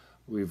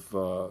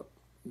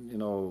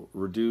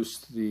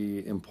 reduced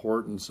the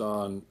importance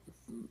on,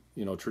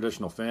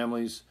 traditional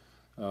families.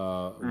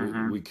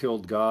 We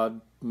killed God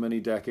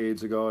many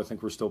decades ago. I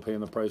think we're still paying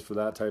the price for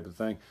that type of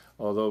thing.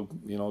 Although,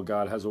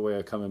 God has a way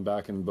of coming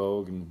back in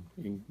vogue and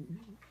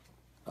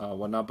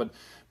whatnot. But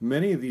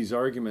many of these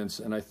arguments,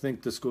 and I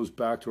think this goes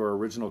back to our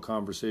original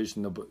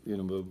conversation,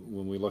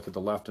 when we look at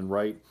the left and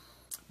right,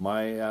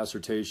 my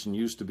assertion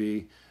used to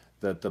be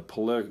that the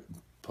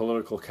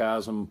political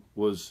chasm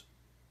was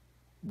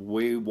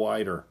way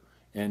wider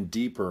and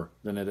deeper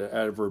than it had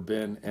ever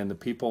been, and the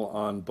people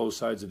on both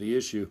sides of the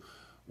issue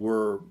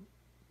were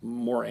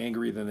more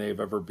angry than they've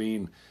ever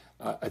been.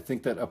 I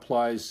think that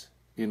applies.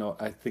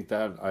 I think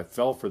that I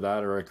fell for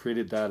that, or I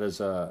created that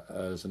as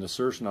an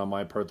assertion on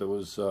my part that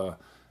was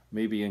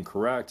maybe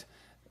incorrect.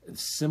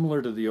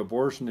 Similar to the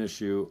abortion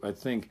issue, I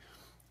think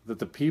that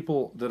the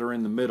people that are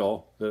in the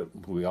middle, that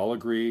we all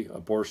agree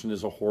abortion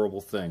is a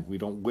horrible thing. We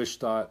don't wish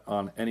that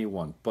on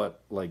anyone,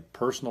 but like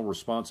personal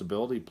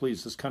responsibility,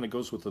 please. This kind of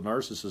goes with the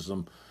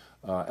narcissism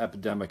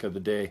epidemic of the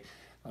day.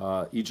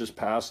 You just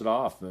pass it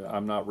off.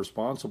 I'm not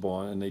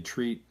responsible, and they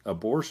treat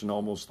abortion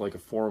almost like a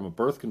form of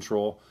birth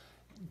control.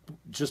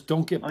 Just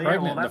don't get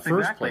pregnant in the first place.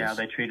 That's exactly how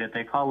they treat it.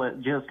 They call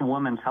it just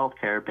women's health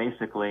care,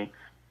 basically.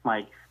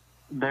 Like,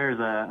 there's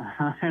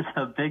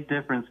a big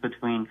difference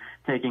between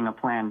taking a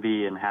Plan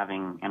B and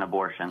having an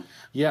abortion.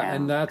 Yeah,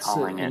 and that's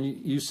and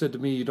you said to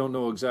me you don't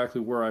know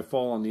exactly where I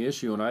fall on the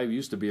issue, and I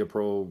used to be a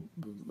pro.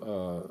 I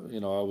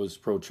was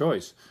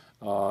pro-choice.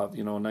 In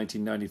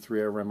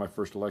 1993, I ran my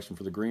first election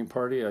for the Green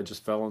Party. I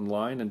just fell in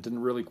line and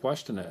didn't really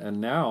question it. And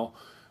now,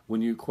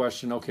 when you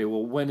question, okay,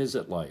 well, when is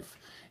it life?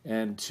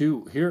 And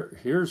two,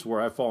 here's where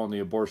I fall on the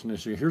abortion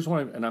issue. Here's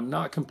what I'm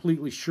not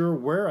completely sure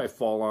where I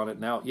fall on it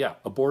now. Yeah,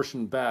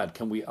 abortion bad.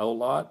 Can we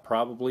outlaw it?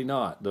 Probably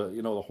not.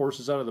 The horse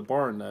is out of the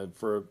barn,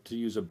 to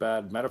use a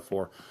bad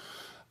metaphor.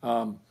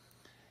 I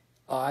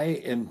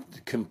am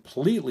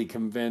completely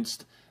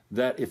convinced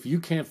that if you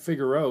can't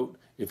figure out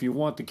if you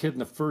want the kid in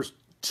the first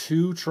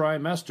 2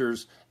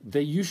 trimesters,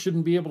 that you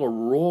shouldn't be able to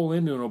roll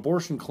into an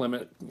abortion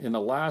clinic in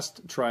the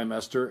last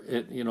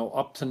trimester,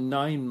 up to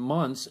 9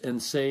 months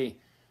and say,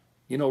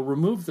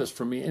 remove this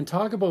from me. And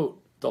talk about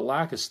the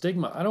lack of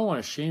stigma. I don't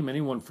want to shame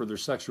anyone for their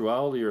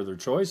sexuality or their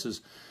choices,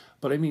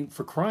 but I mean,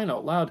 for crying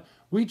out loud,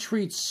 we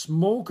treat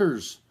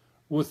smokers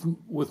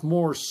with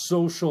more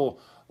social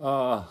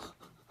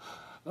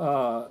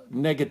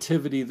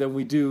negativity than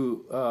we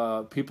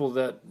do people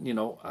that,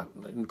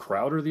 and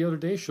Crowder the other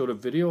day showed a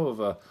video of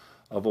a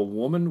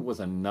woman with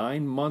a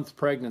 9-month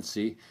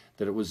pregnancy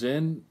that it was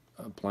in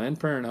Planned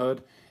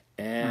Parenthood,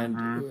 and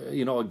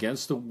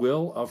against the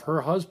will of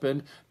her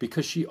husband,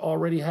 because she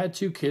already had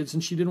 2 kids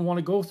and she didn't want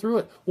to go through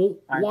it. Well,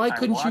 why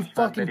couldn't you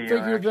fucking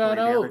figure that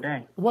out?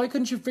 Why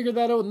couldn't you figure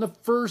that out in the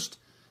first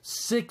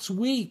 6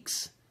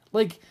 weeks?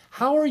 Like,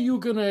 how are you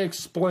going to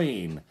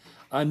explain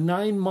a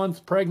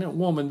 9-month pregnant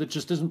woman that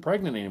just isn't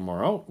pregnant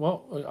anymore? Oh,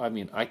 well, I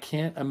mean, I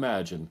can't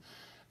imagine,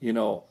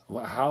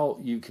 how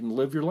you can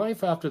live your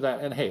life after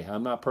that. And hey,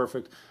 I'm not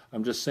perfect.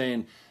 I'm just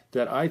saying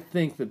that I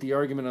think that the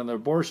argument on the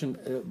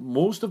abortion,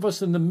 most of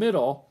us in the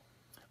middle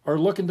are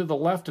looking to the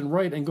left and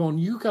right and going,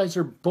 you guys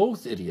are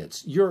both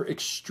idiots. Your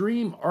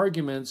extreme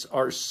arguments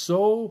are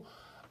so,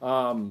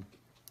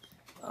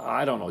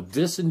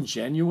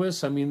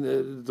 disingenuous. I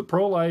mean, the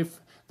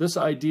pro-life, this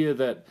idea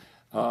that,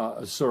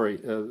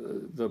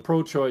 the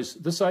pro-choice,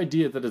 this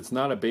idea that it's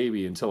not a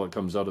baby until it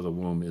comes out of the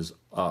womb is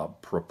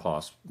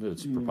preposterous.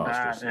 It's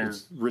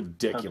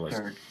ridiculous.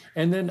 Absurd.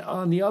 And then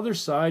on the other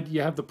side,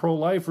 you have the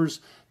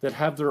pro-lifers that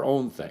have their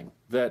own thing.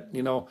 That,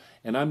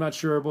 and I'm not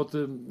sure about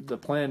the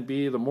Plan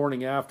B, the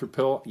morning after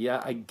pill.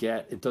 Yeah, I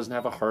get it doesn't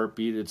have a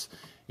heartbeat.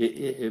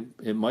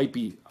 It might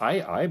be.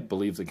 I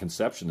believe the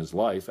conception is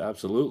life,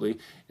 absolutely.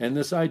 And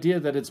this idea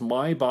that it's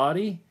my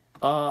body.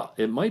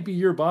 It might be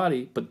your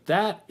body, but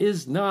that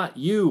is not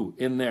you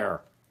in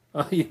there.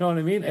 You know what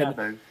I mean? Yeah,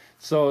 and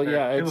so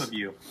there's 2 of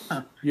you.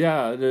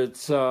 Yeah,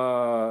 it's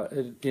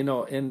and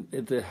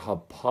the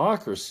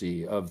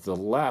hypocrisy of the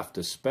left,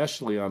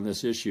 especially on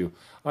this issue.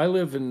 I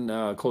live in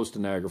close to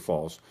Niagara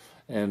Falls,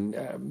 and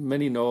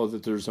many know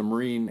that there's a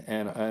marine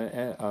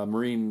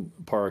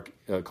park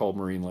called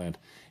Marineland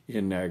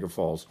in Niagara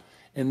Falls,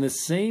 and the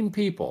same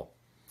people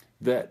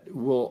that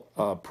will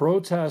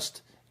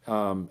protest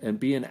and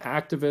be an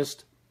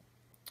activist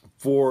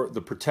for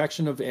the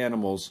protection of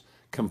animals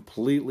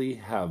completely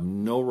have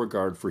no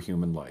regard for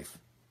human life.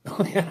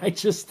 I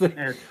just think,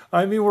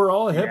 I mean, we're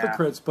all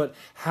hypocrites, but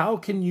how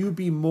can you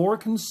be more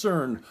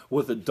concerned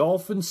with a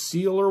dolphin,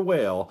 seal, or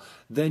whale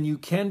than you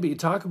can be?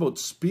 Talk about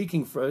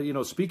speaking for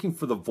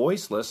the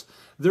voiceless.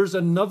 There's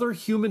another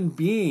human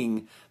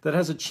being that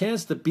has a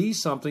chance to be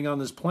something on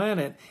this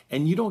planet,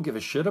 and you don't give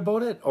a shit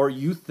about it, or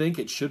you think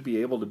it should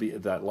be able to be,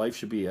 that life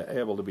should be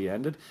able to be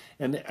ended.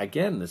 And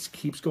again, this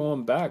keeps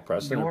going back,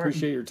 Preston. I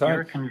appreciate your time.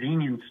 Your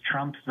convenience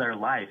trumps their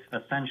life,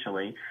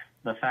 essentially.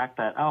 The fact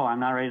that, I'm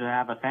not ready to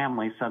have a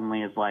family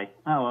suddenly is like,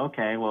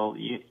 okay, well,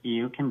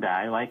 you can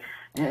die. Like,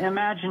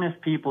 imagine if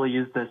people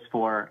use this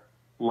for,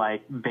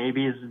 like,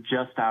 babies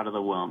just out of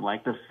the womb,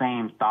 like the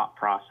same thought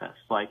process.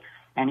 Like,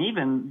 and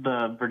even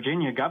the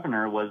Virginia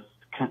governor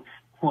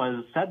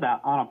said that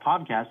on a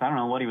podcast. I don't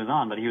know what he was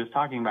on, but he was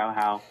talking about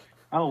how,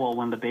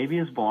 when the baby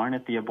is born,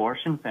 if the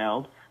abortion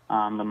failed,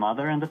 the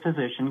mother and the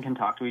physician can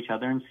talk to each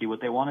other and see what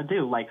they want to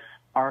do. Like,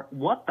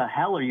 what the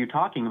hell are you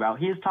talking about?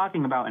 He is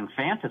talking about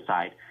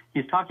infanticide.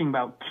 He's talking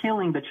about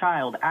killing the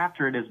child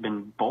after it has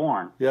been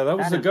born. Yeah, that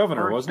was the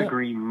governor, wasn't it?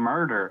 First-degree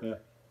murder. Yeah.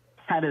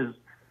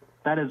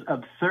 That is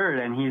absurd,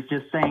 and he's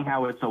just saying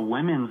how it's a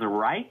women's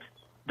right.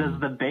 Does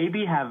the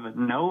baby have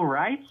no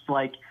rights?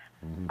 Like,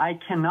 I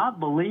cannot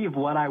believe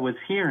what I was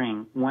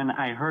hearing when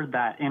I heard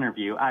that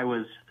interview. I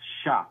was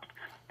shocked.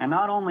 And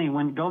not only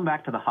when going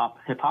back to the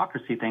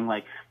hypocrisy thing,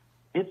 like,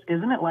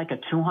 isn't it like a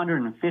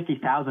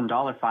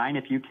 $250,000 fine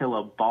if you kill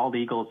a bald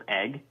eagle's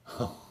egg?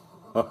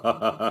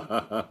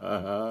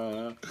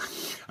 I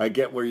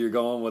get where you're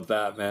going with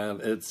that, man.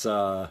 It's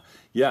and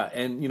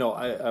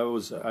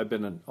I've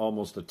been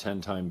almost a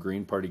 10-time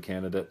Green Party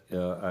candidate.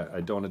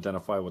 I don't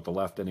identify with the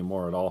left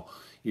anymore at all,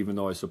 even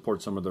though I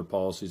support some of their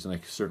policies and I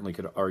certainly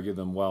could argue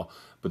them well.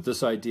 But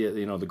this idea,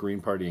 the Green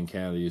Party in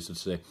Canada used to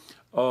say,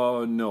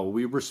 "Oh no,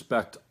 we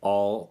respect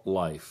all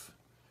life."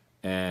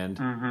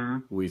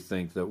 And we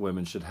think that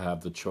women should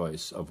have the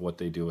choice of what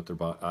they do with their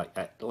body.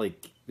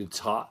 It's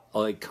hot.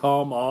 Like,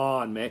 come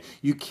on, man.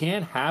 You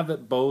can't have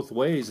it both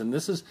ways. And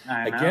this is,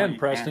 again,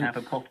 Preston, can't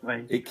have it both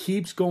ways. It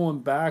keeps going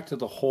back to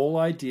the whole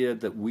idea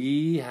that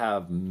we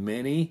have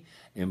many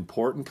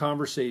important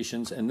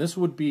conversations. And this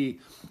would be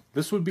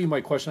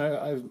my question.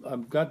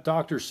 I've got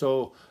Dr.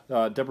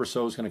 Deborah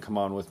So is going to come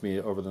on with me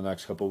over the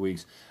next couple of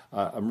weeks.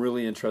 I'm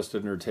really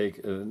interested in her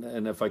take.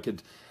 And if I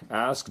could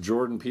ask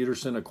Jordan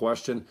Peterson a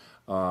question,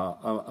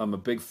 I'm a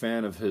big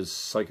fan of his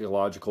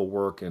psychological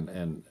work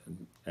and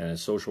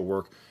his social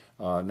work.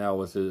 Now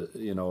with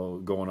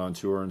going on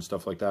tour and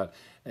stuff like that.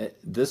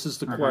 This is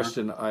the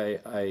question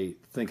I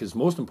think is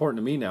most important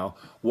to me now.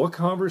 What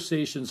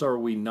conversations are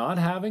we not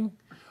having,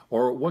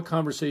 or what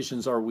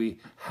conversations are we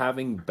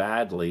having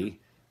badly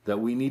that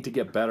we need to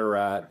get better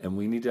at, and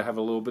we need to have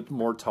a little bit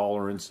more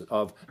tolerance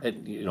of?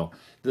 And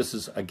this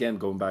is again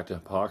going back to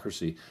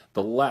hypocrisy.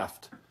 The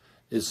left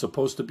is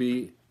supposed to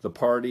be the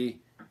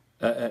party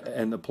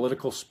and the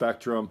political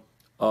spectrum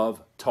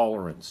of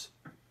tolerance.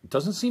 It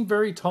doesn't seem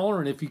very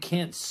tolerant if you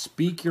can't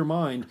speak your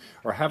mind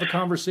or have a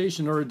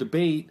conversation or a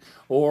debate,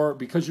 or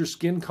because your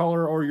skin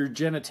color or your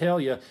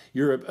genitalia,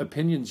 your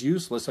opinion's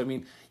useless. I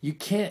mean, you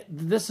can't,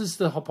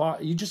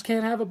 you just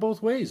can't have it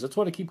both ways. That's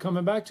what I keep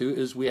coming back to,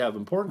 is we have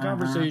important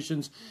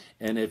conversations,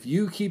 and if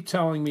you keep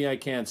telling me I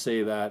can't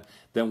say that,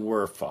 then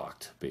we're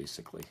fucked,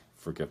 basically.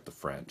 Forget the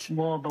French.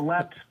 Well, the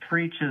left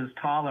preaches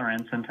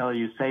tolerance until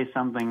you say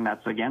something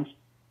that's against,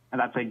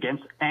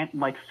 and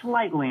like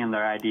slightly in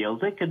their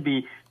ideals. It could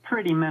be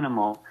pretty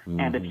minimal.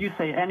 And if you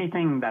say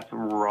anything that's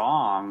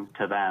wrong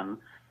to them,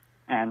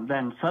 and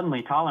then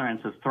suddenly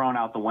tolerance is thrown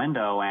out the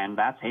window, and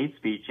that's hate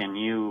speech, and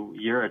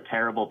you're a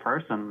terrible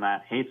person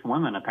that hates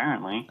women,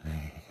 apparently,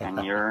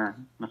 and you're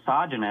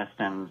misogynist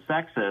and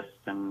sexist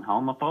and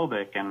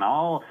homophobic and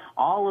all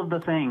of the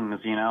things,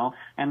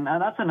 And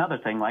that's another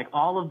thing, like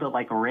all of the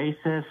like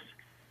racist,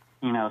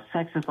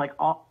 sexist, like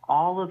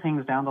all the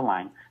things down the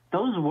line.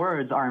 Those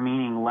words are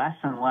meaning less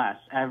and less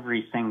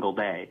every single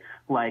day.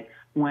 Like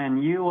when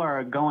you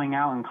are going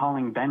out and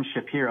calling Ben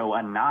Shapiro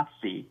a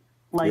Nazi,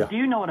 do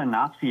you know what a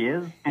Nazi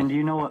is? And do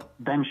you know what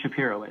Ben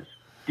Shapiro is?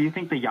 Do you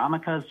think the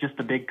yarmulke is just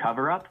a big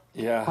cover-up?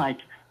 Yeah. Like,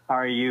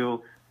 are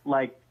you,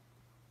 like,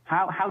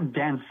 how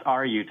dense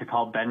are you to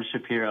call Ben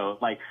Shapiro,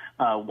 like,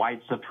 a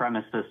white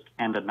supremacist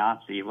and a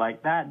Nazi?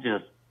 Like, that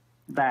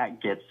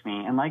gets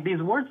me. And like,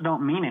 these words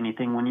don't mean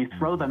anything when you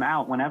throw them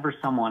out whenever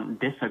someone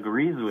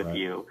disagrees with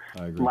you.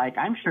 I agree. Like,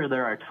 I'm sure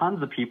there are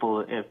tons of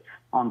people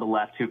on the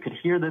left who could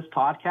hear this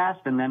podcast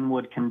and then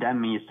would condemn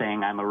me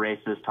saying I'm a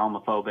racist,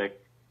 homophobic,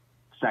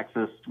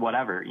 sexist,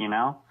 whatever,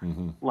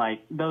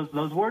 Like, those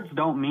words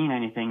don't mean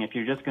anything if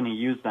you're just going to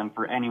use them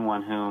for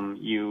anyone whom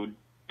you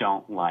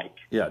don't like.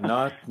 Yeah,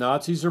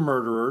 Nazis are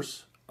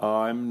murderers.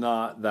 I'm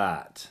not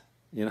that.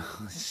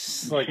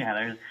 It's like,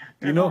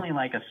 there's only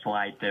like a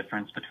slight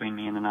difference between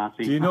me and the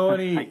Nazis. Do you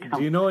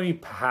know any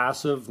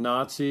passive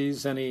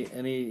Nazis?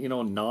 Any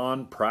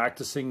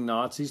non-practicing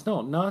Nazis?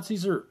 No,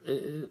 Nazis are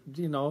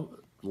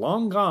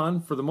long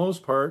gone for the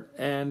most part,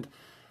 and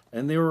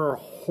they were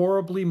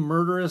horribly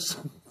murderous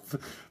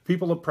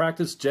people that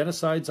practice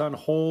genocides on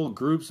whole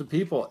groups of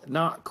people.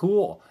 Not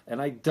cool.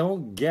 And I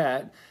don't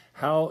get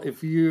how,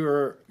 if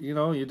you're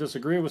you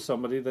disagree with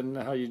somebody, then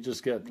how you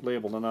just get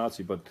labeled a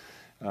Nazi. But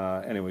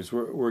anyways,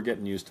 we're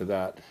getting used to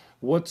that.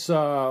 What's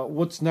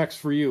next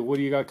for you? What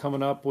do you got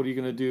coming up? What are you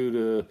going to do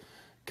to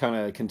kind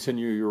of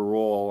continue your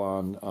role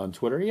on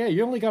Twitter? Yeah,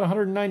 you only got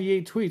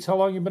 198 tweets. How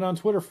long have you been on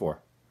Twitter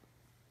for?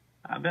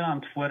 I've been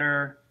on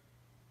Twitter.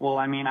 Well,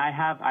 I mean, I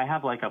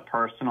have like a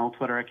personal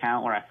Twitter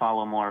account where I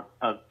follow more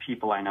of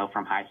people I know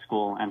from high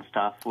school and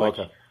stuff.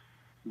 So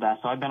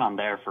I've been on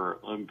there for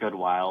a good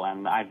while,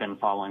 and I've been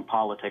following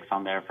politics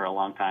on there for a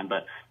long time.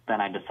 But then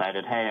I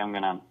decided, hey, I'm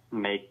going to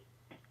make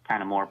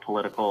kind of more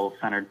political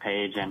centered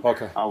page, and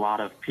a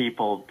lot of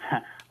people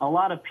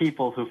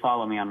who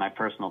follow me on my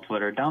personal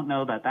Twitter don't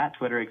know that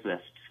Twitter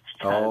exists.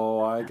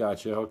 Oh, I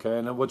got you. Okay,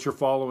 and then what's your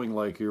following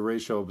like? Your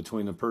ratio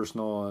between the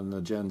personal and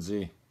the Gen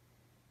Z?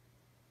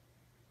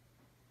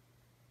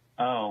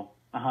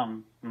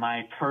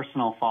 My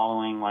personal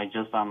following, like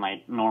just on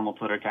my normal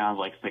Twitter account, is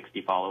like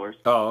 60 followers.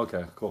 Oh,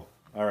 okay, cool.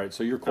 All right,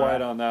 so you're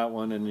quiet on that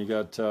one, and you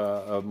got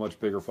a much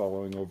bigger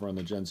following over on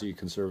the Gen Z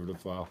conservative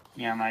file.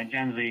 Yeah, my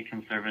Gen Z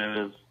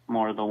conservative is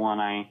more the one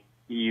I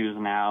use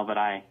now, but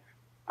I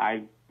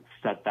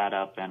set that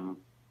up in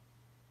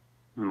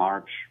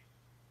March.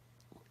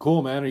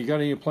 Cool, man. You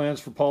got any plans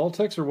for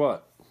politics or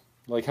what?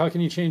 Like, how can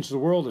you change the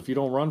world if you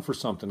don't run for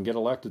something, get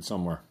elected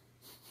somewhere?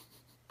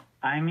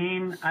 I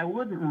mean, I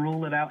wouldn't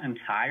rule it out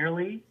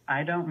entirely.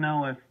 I don't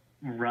know if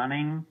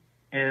running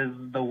is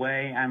the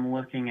way I'm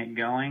looking at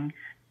going.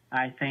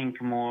 I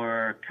think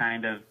more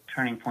kind of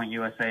Turning Point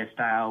USA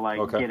style,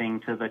 like getting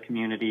to the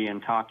community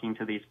and talking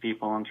to these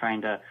people and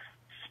trying to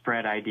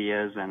spread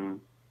ideas and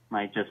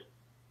like just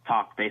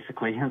talk,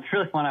 basically. It's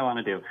really what I want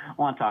to do. I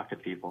want to talk to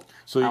people.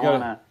 So you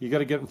got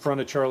to get in front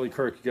of Charlie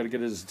Kirk. You got to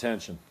get his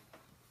attention.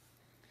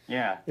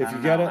 Yeah. If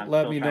you get it,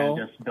 let me know.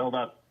 Just build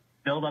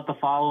up the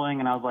following,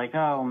 and I was like,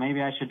 oh,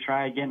 maybe I should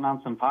try getting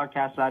on some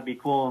podcasts. That'd be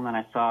cool. And then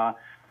I saw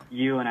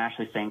you and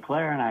Ashley St.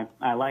 Clair, and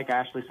I like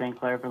Ashley St.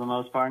 Clair for the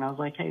most part, and I was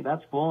like, hey,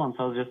 that's cool. And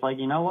so I was just like,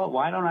 you know what?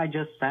 Why don't I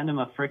just send him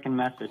a freaking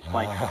message?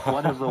 Like,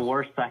 what is the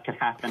worst that could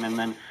happen? And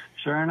then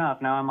Sure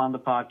enough, now I'm on the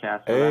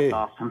podcast, so Hey, that's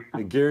awesome.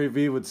 Gary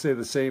Vee would say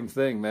the same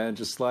thing, man.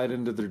 Just slide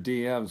into their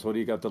DMs. What do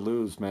you got to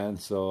lose, man?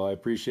 So I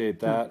appreciate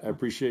that. I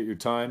appreciate your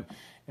time.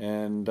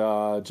 And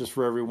just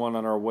for everyone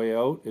on our way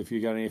out, if you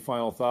got any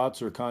final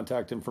thoughts or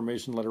contact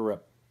information, let her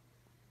rip.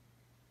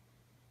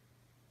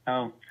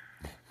 Oh,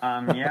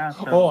 yeah.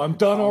 So, Oh, I'm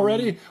done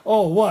already?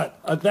 Oh, what?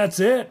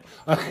 That's it?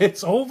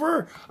 It's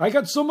over? I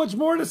got so much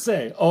more to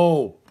say.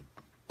 Oh,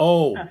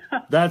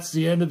 that's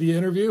the end of the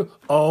interview?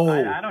 Oh.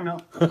 I don't know.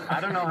 I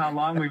don't know how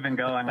long we've been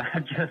going.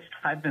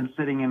 I've been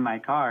sitting in my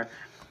car.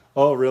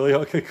 Oh, really?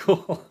 Okay,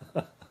 cool.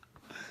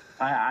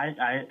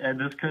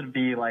 This could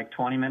be like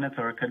 20 minutes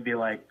or it could be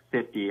like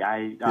 50.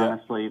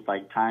 Honestly,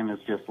 like, time is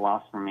just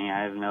lost for me.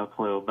 I have no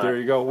clue. But there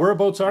you go.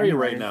 Whereabouts are you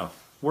right now?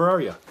 Where are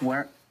you?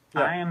 Where?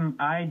 Yeah.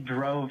 I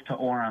drove to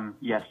Orem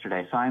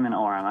yesterday, so I'm in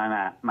Orem. I'm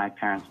at my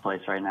parents'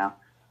 place right now.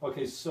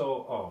 Okay,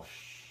 so, oh,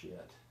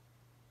 shit.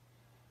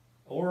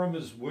 Orem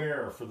is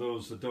where, for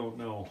those that don't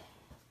know?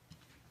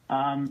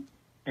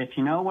 If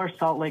you know where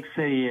Salt Lake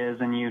City is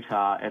in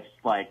Utah, it's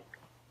like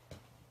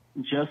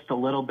just a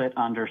little bit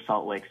under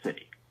Salt Lake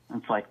City.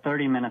 It's like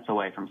 30 minutes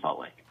away from Salt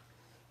Lake.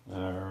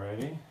 All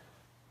righty.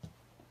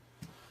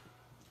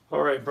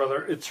 All right,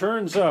 brother. It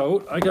turns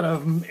out I got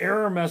an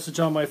error message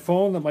on my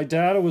phone that my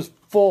data was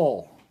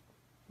full.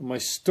 My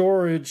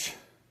storage...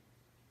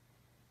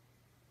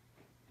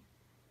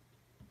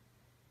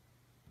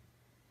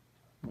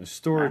 My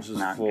storage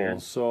is full,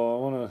 good. So I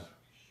want to...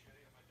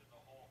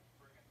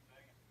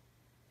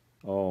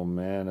 Oh,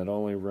 man, it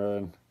only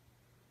read...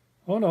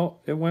 Oh, no,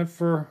 it went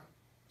for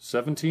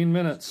 17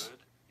 minutes.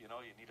 You know,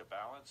 you need a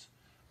balance.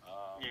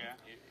 Yeah.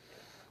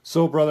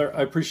 So, brother,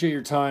 I appreciate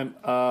your time.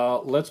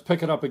 Let's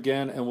pick it up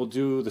again, and we'll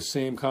do the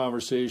same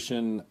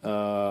conversation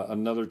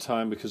another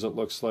time because it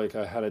looks like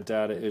I had a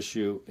data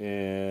issue,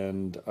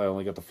 and I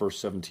only got the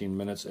first 17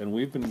 minutes, and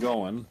we've been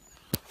going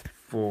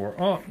for...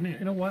 Oh, you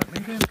know what?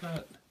 Maybe I've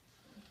got...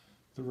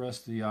 the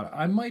rest of the audio.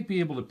 I might be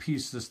able to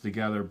piece this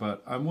together,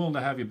 but I'm willing to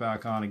have you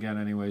back on again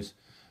anyways.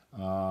 It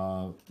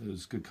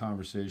was a good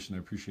conversation. I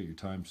appreciate your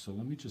time. So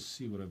let me just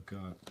see what I've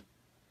got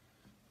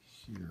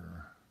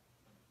here.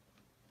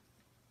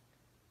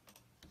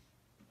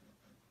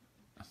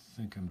 I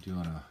think I'm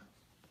doing a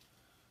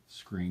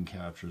screen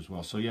capture as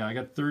well. So yeah, I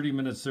got 30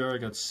 minutes there. I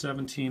got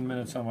 17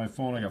 minutes on my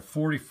phone. I got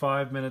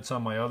 45 minutes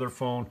on my other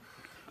phone.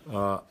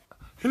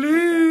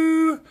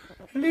 Hello!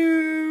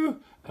 Hello!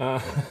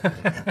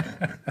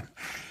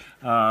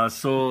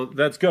 So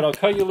that's good. I'll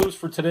cut you loose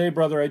for today,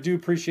 brother. I do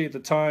appreciate the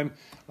time.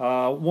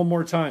 One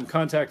more time,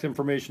 contact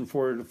information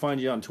for you to find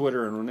you on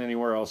Twitter and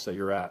anywhere else that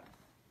you're at.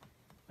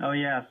 Oh,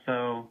 yeah.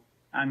 So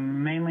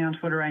I'm mainly on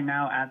Twitter right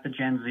now at the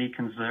Gen Z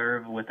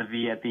Conserve with a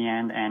V at the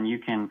end. And you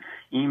can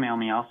email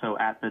me also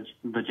at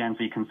the Gen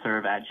Z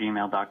Conserve at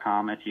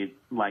gmail.com if you'd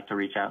like to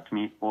reach out to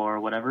me for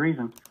whatever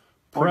reason.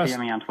 Or DM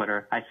me on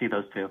Twitter. I see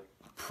those too.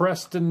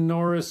 Preston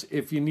Norris,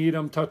 if you need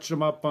him, touch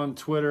him up on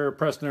Twitter.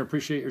 Preston, I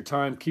appreciate your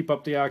time. Keep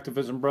up the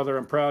activism, brother.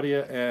 I'm proud of you.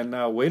 And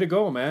way to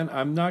go, man.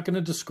 I'm not going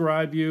to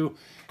describe you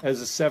as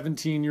a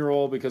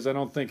 17-year-old because I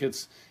don't think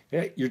it's...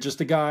 Hey, you're just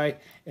a guy,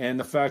 and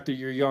the fact that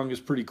you're young is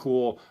pretty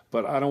cool,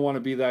 but I don't want to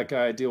be that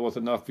guy. I deal with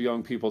enough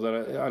young people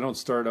that I don't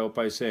start out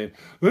by saying,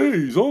 hey,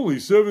 he's only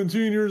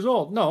 17 years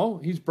old. No,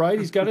 he's bright,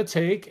 he's got a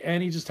take,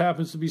 and he just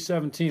happens to be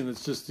 17.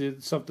 It's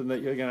something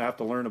that you're going to have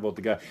to learn about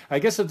the guy. I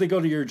guess if they go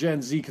to your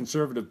Gen Z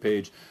conservative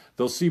page,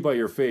 they'll see by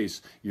your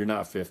face you're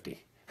not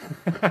 50.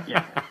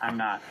 Yeah, I'm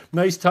not.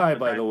 Nice tie,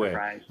 by the way.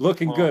 Surprised.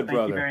 Looking good,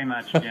 brother. Thank you very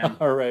much, Jim.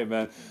 All right,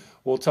 man.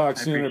 We'll talk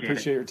soon. I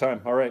appreciate your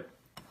time. All right.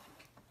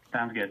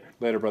 Sounds good.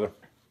 Later, brother.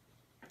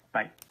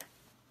 Bye.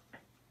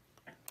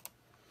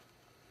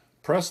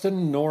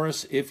 Preston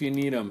Norris, if you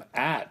need him,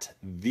 at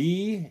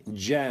the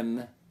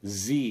Gen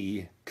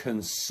Z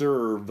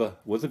Conserve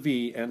with a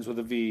V, ends with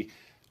a V.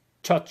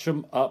 Touch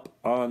him up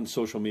on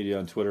social media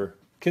on Twitter.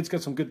 Kid's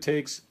got some good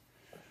takes.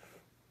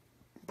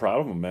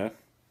 Proud of him, man.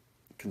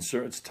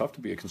 It's tough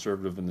to be a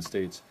conservative in the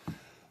States.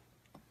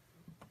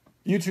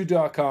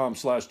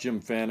 YouTube.com/Jim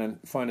Fannon.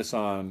 Find us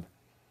on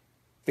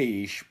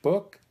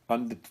Facebook,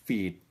 on the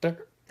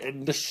Twitter,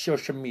 and the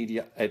social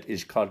media. It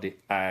is called the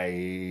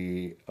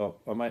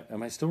am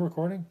I still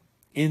recording?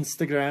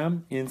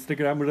 Instagram,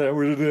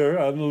 we're there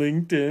on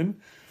LinkedIn.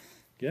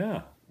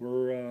 Yeah,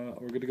 we're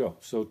good to go.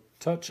 So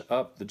touch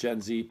up the Gen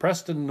Z.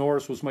 Preston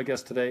Norris was my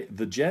guest today.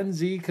 The Gen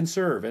Z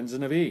Conserve ends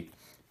in a V.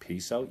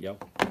 Peace out, yo.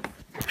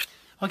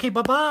 Okay,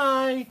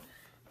 bye-bye.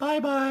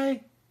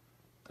 Bye-bye.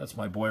 That's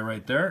my boy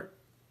right there.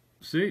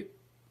 See?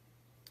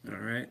 All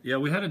right. Yeah,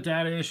 we had a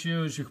data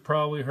issue, as you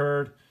probably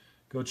heard.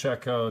 Go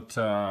check out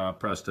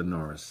Preston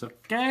Norris.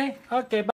 Okay? Okay, bye.